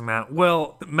realizing that,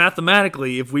 well,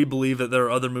 mathematically, if we believe that there are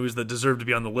other movies that deserve to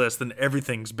be on the list, then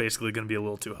everything's basically going to be a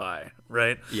little too high,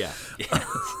 right? Yeah.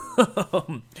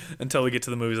 Until we get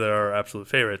to the movies that are our absolute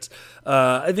favorites.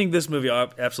 I think this movie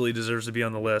absolutely deserves to be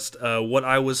on the list. What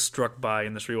I was struck by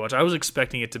in this rewatch, I was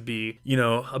expecting it to be, you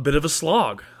know, a bit of a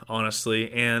slog,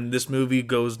 honestly, and this movie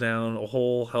goes down a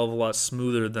whole hell of a lot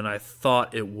smoother than I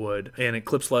thought it would, and it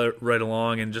clips right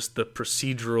along, and just the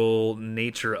procedural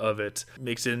nature of it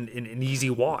makes it an easy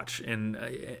watch. And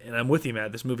I'm with you,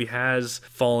 Matt. This movie has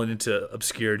fallen into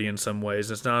obscurity in some ways.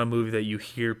 It's not a movie that you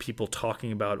hear people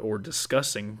talking about or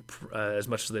discussing as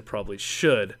much as they probably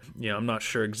should. You know, I'm not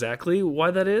sure exactly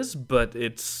why that is, but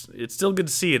it's still good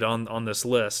to see it on this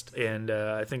list. And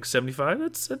I think 75,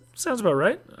 that sounds about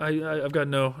right. I've got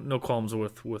no qualms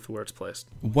with where it's placed.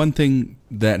 One thing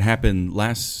that happened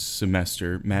last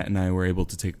semester, Matt and I were able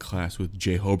to take a class with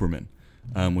Jay Hoberman,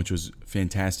 which was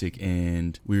fantastic.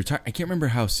 And we were I can't remember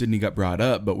how Sydney got brought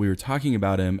up, but we were talking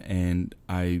about him, and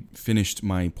I finished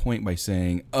my point by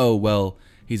saying, oh, well,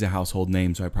 he's a household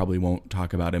name, so I probably won't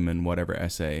talk about him in whatever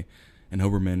essay. And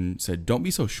Hoberman said, don't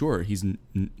be so sure. He's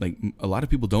like, a lot of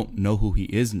people don't know who he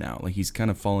is now. Like, he's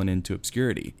kind of fallen into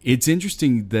obscurity. It's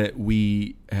interesting that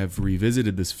we have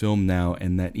revisited this film now,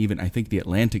 and that even I think The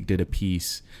Atlantic did a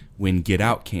piece when Get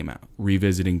Out came out,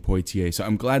 revisiting Poitier. So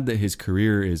I'm glad that his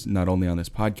career is not only on this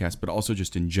podcast, but also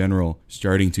just in general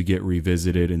starting to get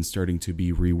revisited and starting to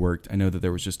be reworked. I know that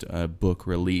there was just a book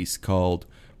release called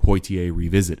Poitier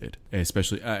Revisited,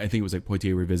 especially I think it was like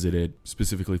Poitier Revisited,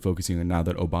 specifically focusing on now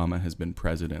that Obama has been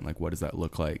president, like what does that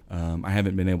look like? I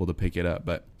haven't been able to pick it up,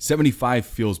 but 75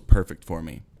 feels perfect for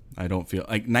me. I don't feel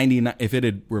like 99. If it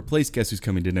had replaced Guess Who's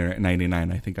Coming to Dinner at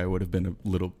 99, I think I would have been a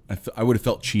little. I would have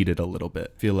felt cheated a little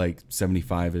bit. I feel like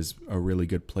 75 is a really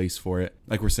good place for it.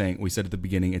 Like we said at the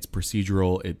beginning, it's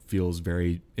procedural. It feels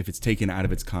very. If it's taken out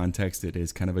of its context, it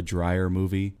is kind of a drier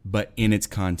movie. But in its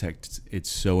context,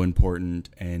 it's so important,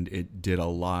 and it did a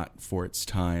lot for its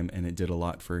time, and it did a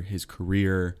lot for his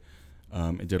career.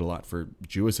 It did a lot for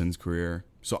Jewison's career.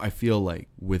 So I feel like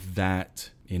with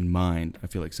that in mind, I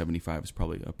feel like 75 is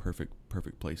probably a perfect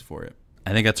place for it.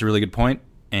 I think that's a really good point.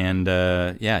 And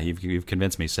yeah, you've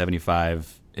convinced me.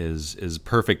 75 is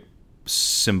perfect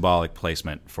symbolic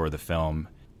placement for the film,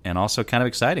 and also kind of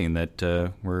exciting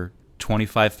that we're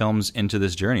 25 films into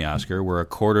this journey, Oscar. We're a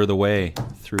quarter of the way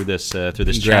through this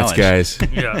Congrats, challenge, guys.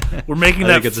 Yeah, we're making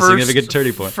that it's a significant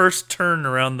turning point. First turn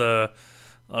around the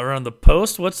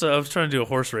post. I was trying to do a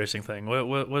horse racing thing.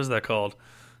 What is that called?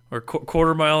 Or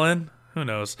quarter mile in? Who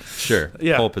knows? Sure.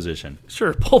 Yeah. Pole position.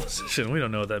 Sure, pole position. We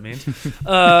don't know what that means.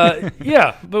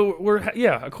 Yeah, but we're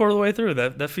a quarter of the way through.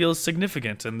 That feels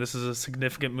significant, and this is a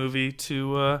significant movie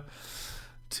to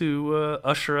to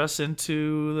usher us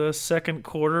into the second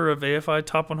quarter of AFI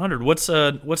Top 100.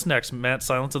 What's next, Matt?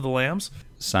 Silence of the Lambs?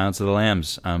 Silence of the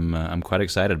Lambs. I'm quite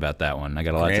excited about that one. I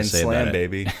got a lot to say about it.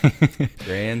 Baby.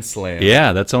 Grand slam.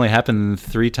 Yeah, that's only happened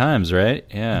 3 times, right?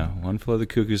 Yeah, One Flew Over the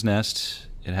Cuckoo's Nest.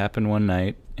 It happened one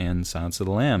night, and Silence of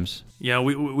the Lambs. Yeah,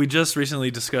 we just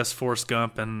recently discussed Forrest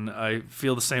Gump, and I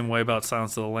feel the same way about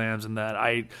Silence of the Lambs in that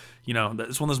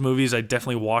it's one of those movies I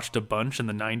definitely watched a bunch in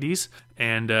the 90s,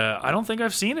 and I don't think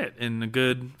I've seen it in a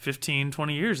good 15,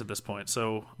 20 years at this point,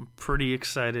 so I'm pretty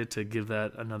excited to give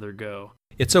that another go.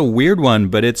 It's a weird one,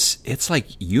 but it's like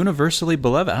universally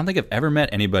beloved. I don't think I've ever met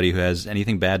anybody who has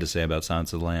anything bad to say about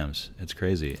Silence of the Lambs. It's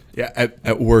crazy. Yeah,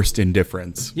 at worst,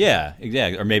 indifference. Yeah,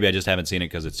 exactly. Or maybe I just haven't seen it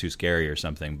because it's too scary or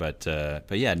something. But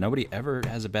yeah, nobody ever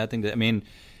has a bad thing to. I mean,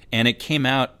 and it came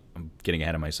out. I'm getting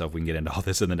ahead of myself. We can get into all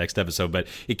this in the next episode, but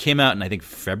it came out in I think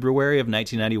February of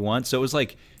 1991. So it was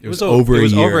like it was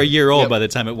over a year old by the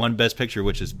time it won Best Picture,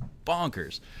 which is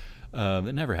bonkers.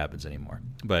 That never happens anymore.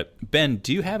 But Ben,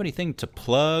 do you have anything to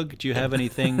plug? Do you have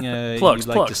anything you'd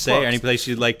like to say? Or any place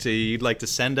you'd like to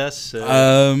send us?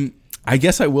 I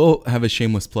guess I will have a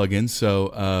shameless plug-in.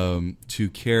 So to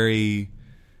carry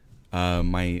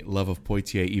my love of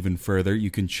Poitier even further,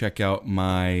 you can check out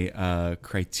my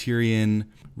Criterion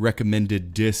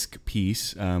recommended disc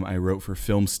piece I wrote for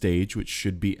Film Stage, which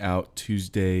should be out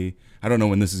Tuesday. I don't know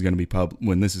when this is going to be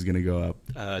when this is going to go up.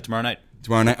 Tomorrow night.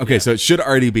 Tomorrow night? Okay, yeah. So it should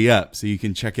already be up. So you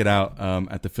can check it out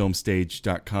at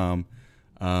thefilmstage.com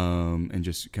and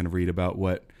just kind of read about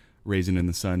what Raisin in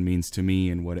the Sun means to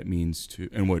me and what it means to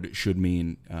and what it should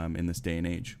mean in this day and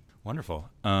age. Wonderful.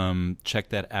 Check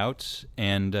that out.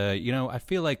 And, I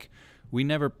feel like we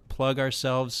never plug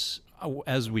ourselves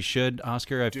as we should,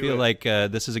 Oscar. I feel like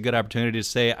this is a good opportunity to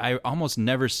say, I almost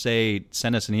never say,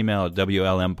 send us an email at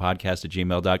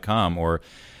wlmpodcast@gmail.com or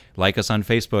like us on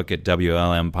Facebook at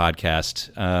WLM Podcast.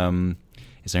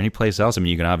 Is there any place else? I mean,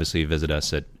 you can obviously visit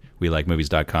us at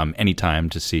welikemovies.com anytime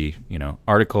to see,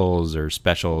 articles or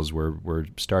specials. We're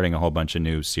starting a whole bunch of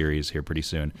new series here pretty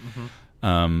soon.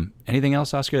 Mm-hmm. Anything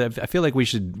else, Oscar? I feel like we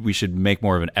should make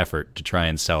more of an effort to try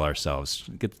and sell ourselves,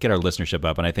 get our listenership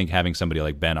up. And I think having somebody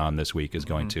like Ben on this week is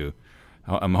going to.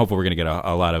 I'm hopeful we're going to get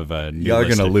a lot of new Y'all are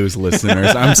going to lose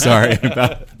listeners. I'm sorry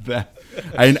about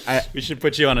that. We should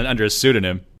put you on under a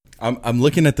pseudonym. I'm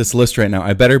looking at this list right now.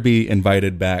 I better be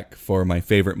invited back for my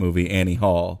favorite movie, Annie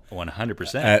Hall.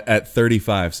 100%. At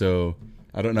 35, so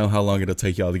I don't know how long it'll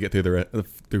take y'all to get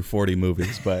through 40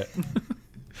 movies, but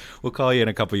we'll call you in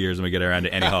a couple years when we get around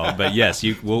to Annie Hall. But yes,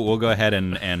 we'll go ahead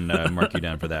and mark you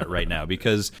down for that right now,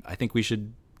 because I think we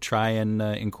should try and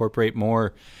incorporate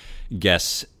more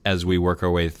guests as we work our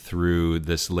way through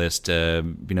this list,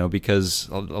 because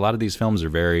a lot of these films are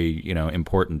very,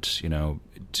 important,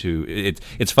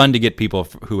 it's fun to get people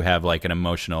who have like an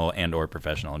emotional and or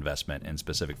professional investment in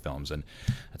specific films, and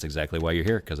that's exactly why you're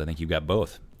here, because I think you've got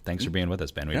both. Thanks for being with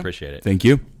us, Ben. We appreciate it. Thank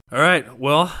you. All right.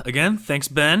 Well, again, thanks,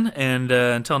 Ben. And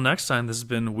until next time, this has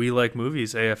been We Like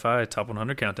Movies AFI Top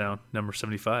 100 Countdown, number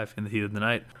 75, In the Heat of the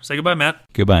Night. Say goodbye, Matt.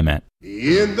 Goodbye, Matt.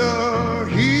 In the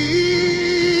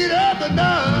heat of the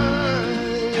night,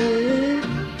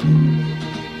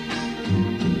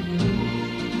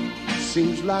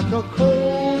 seems like a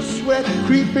cold sweat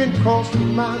creeping across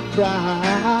my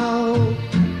brow.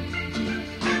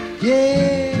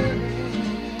 Yeah.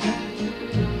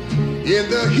 In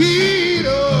the heat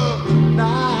of the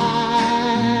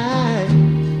night,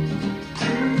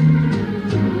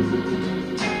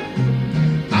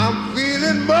 I'm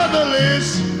feeling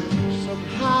motherless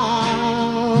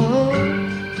somehow.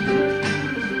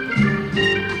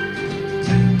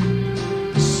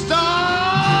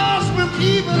 Stars with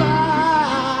evil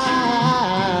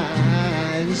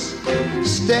eyes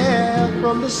stare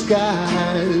from the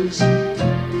skies,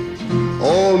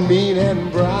 all mean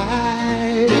and bright.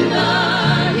 In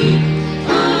the heat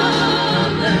of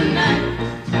the night,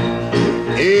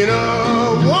 ain't a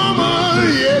woman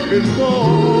yet been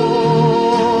born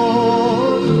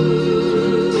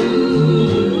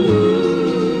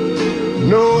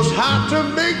knows how to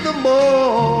make the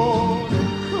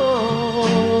morning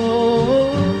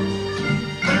come.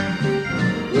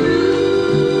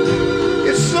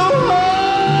 It's so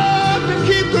hard to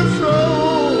keep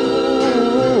control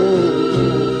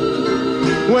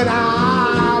when I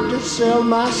sell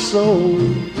my soul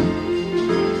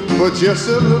for just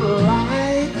a little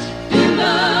light. In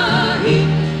the heat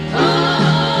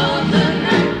of the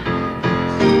night,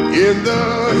 in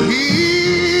the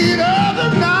heat of the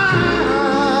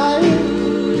night,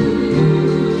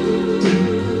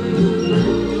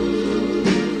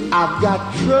 I've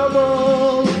got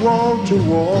trouble wall to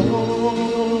wall.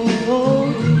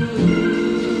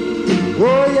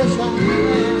 yes I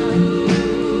am.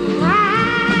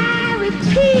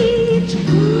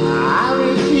 I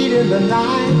repeat in the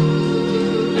night.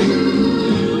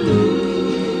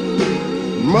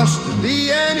 Must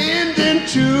be an ending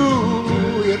to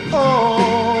it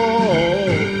all.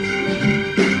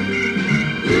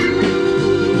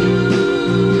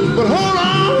 But hold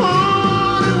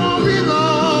on, it won't be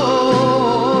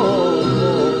long.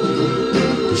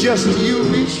 Just you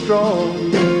be strong,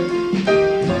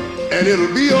 and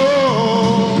it'll be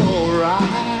all.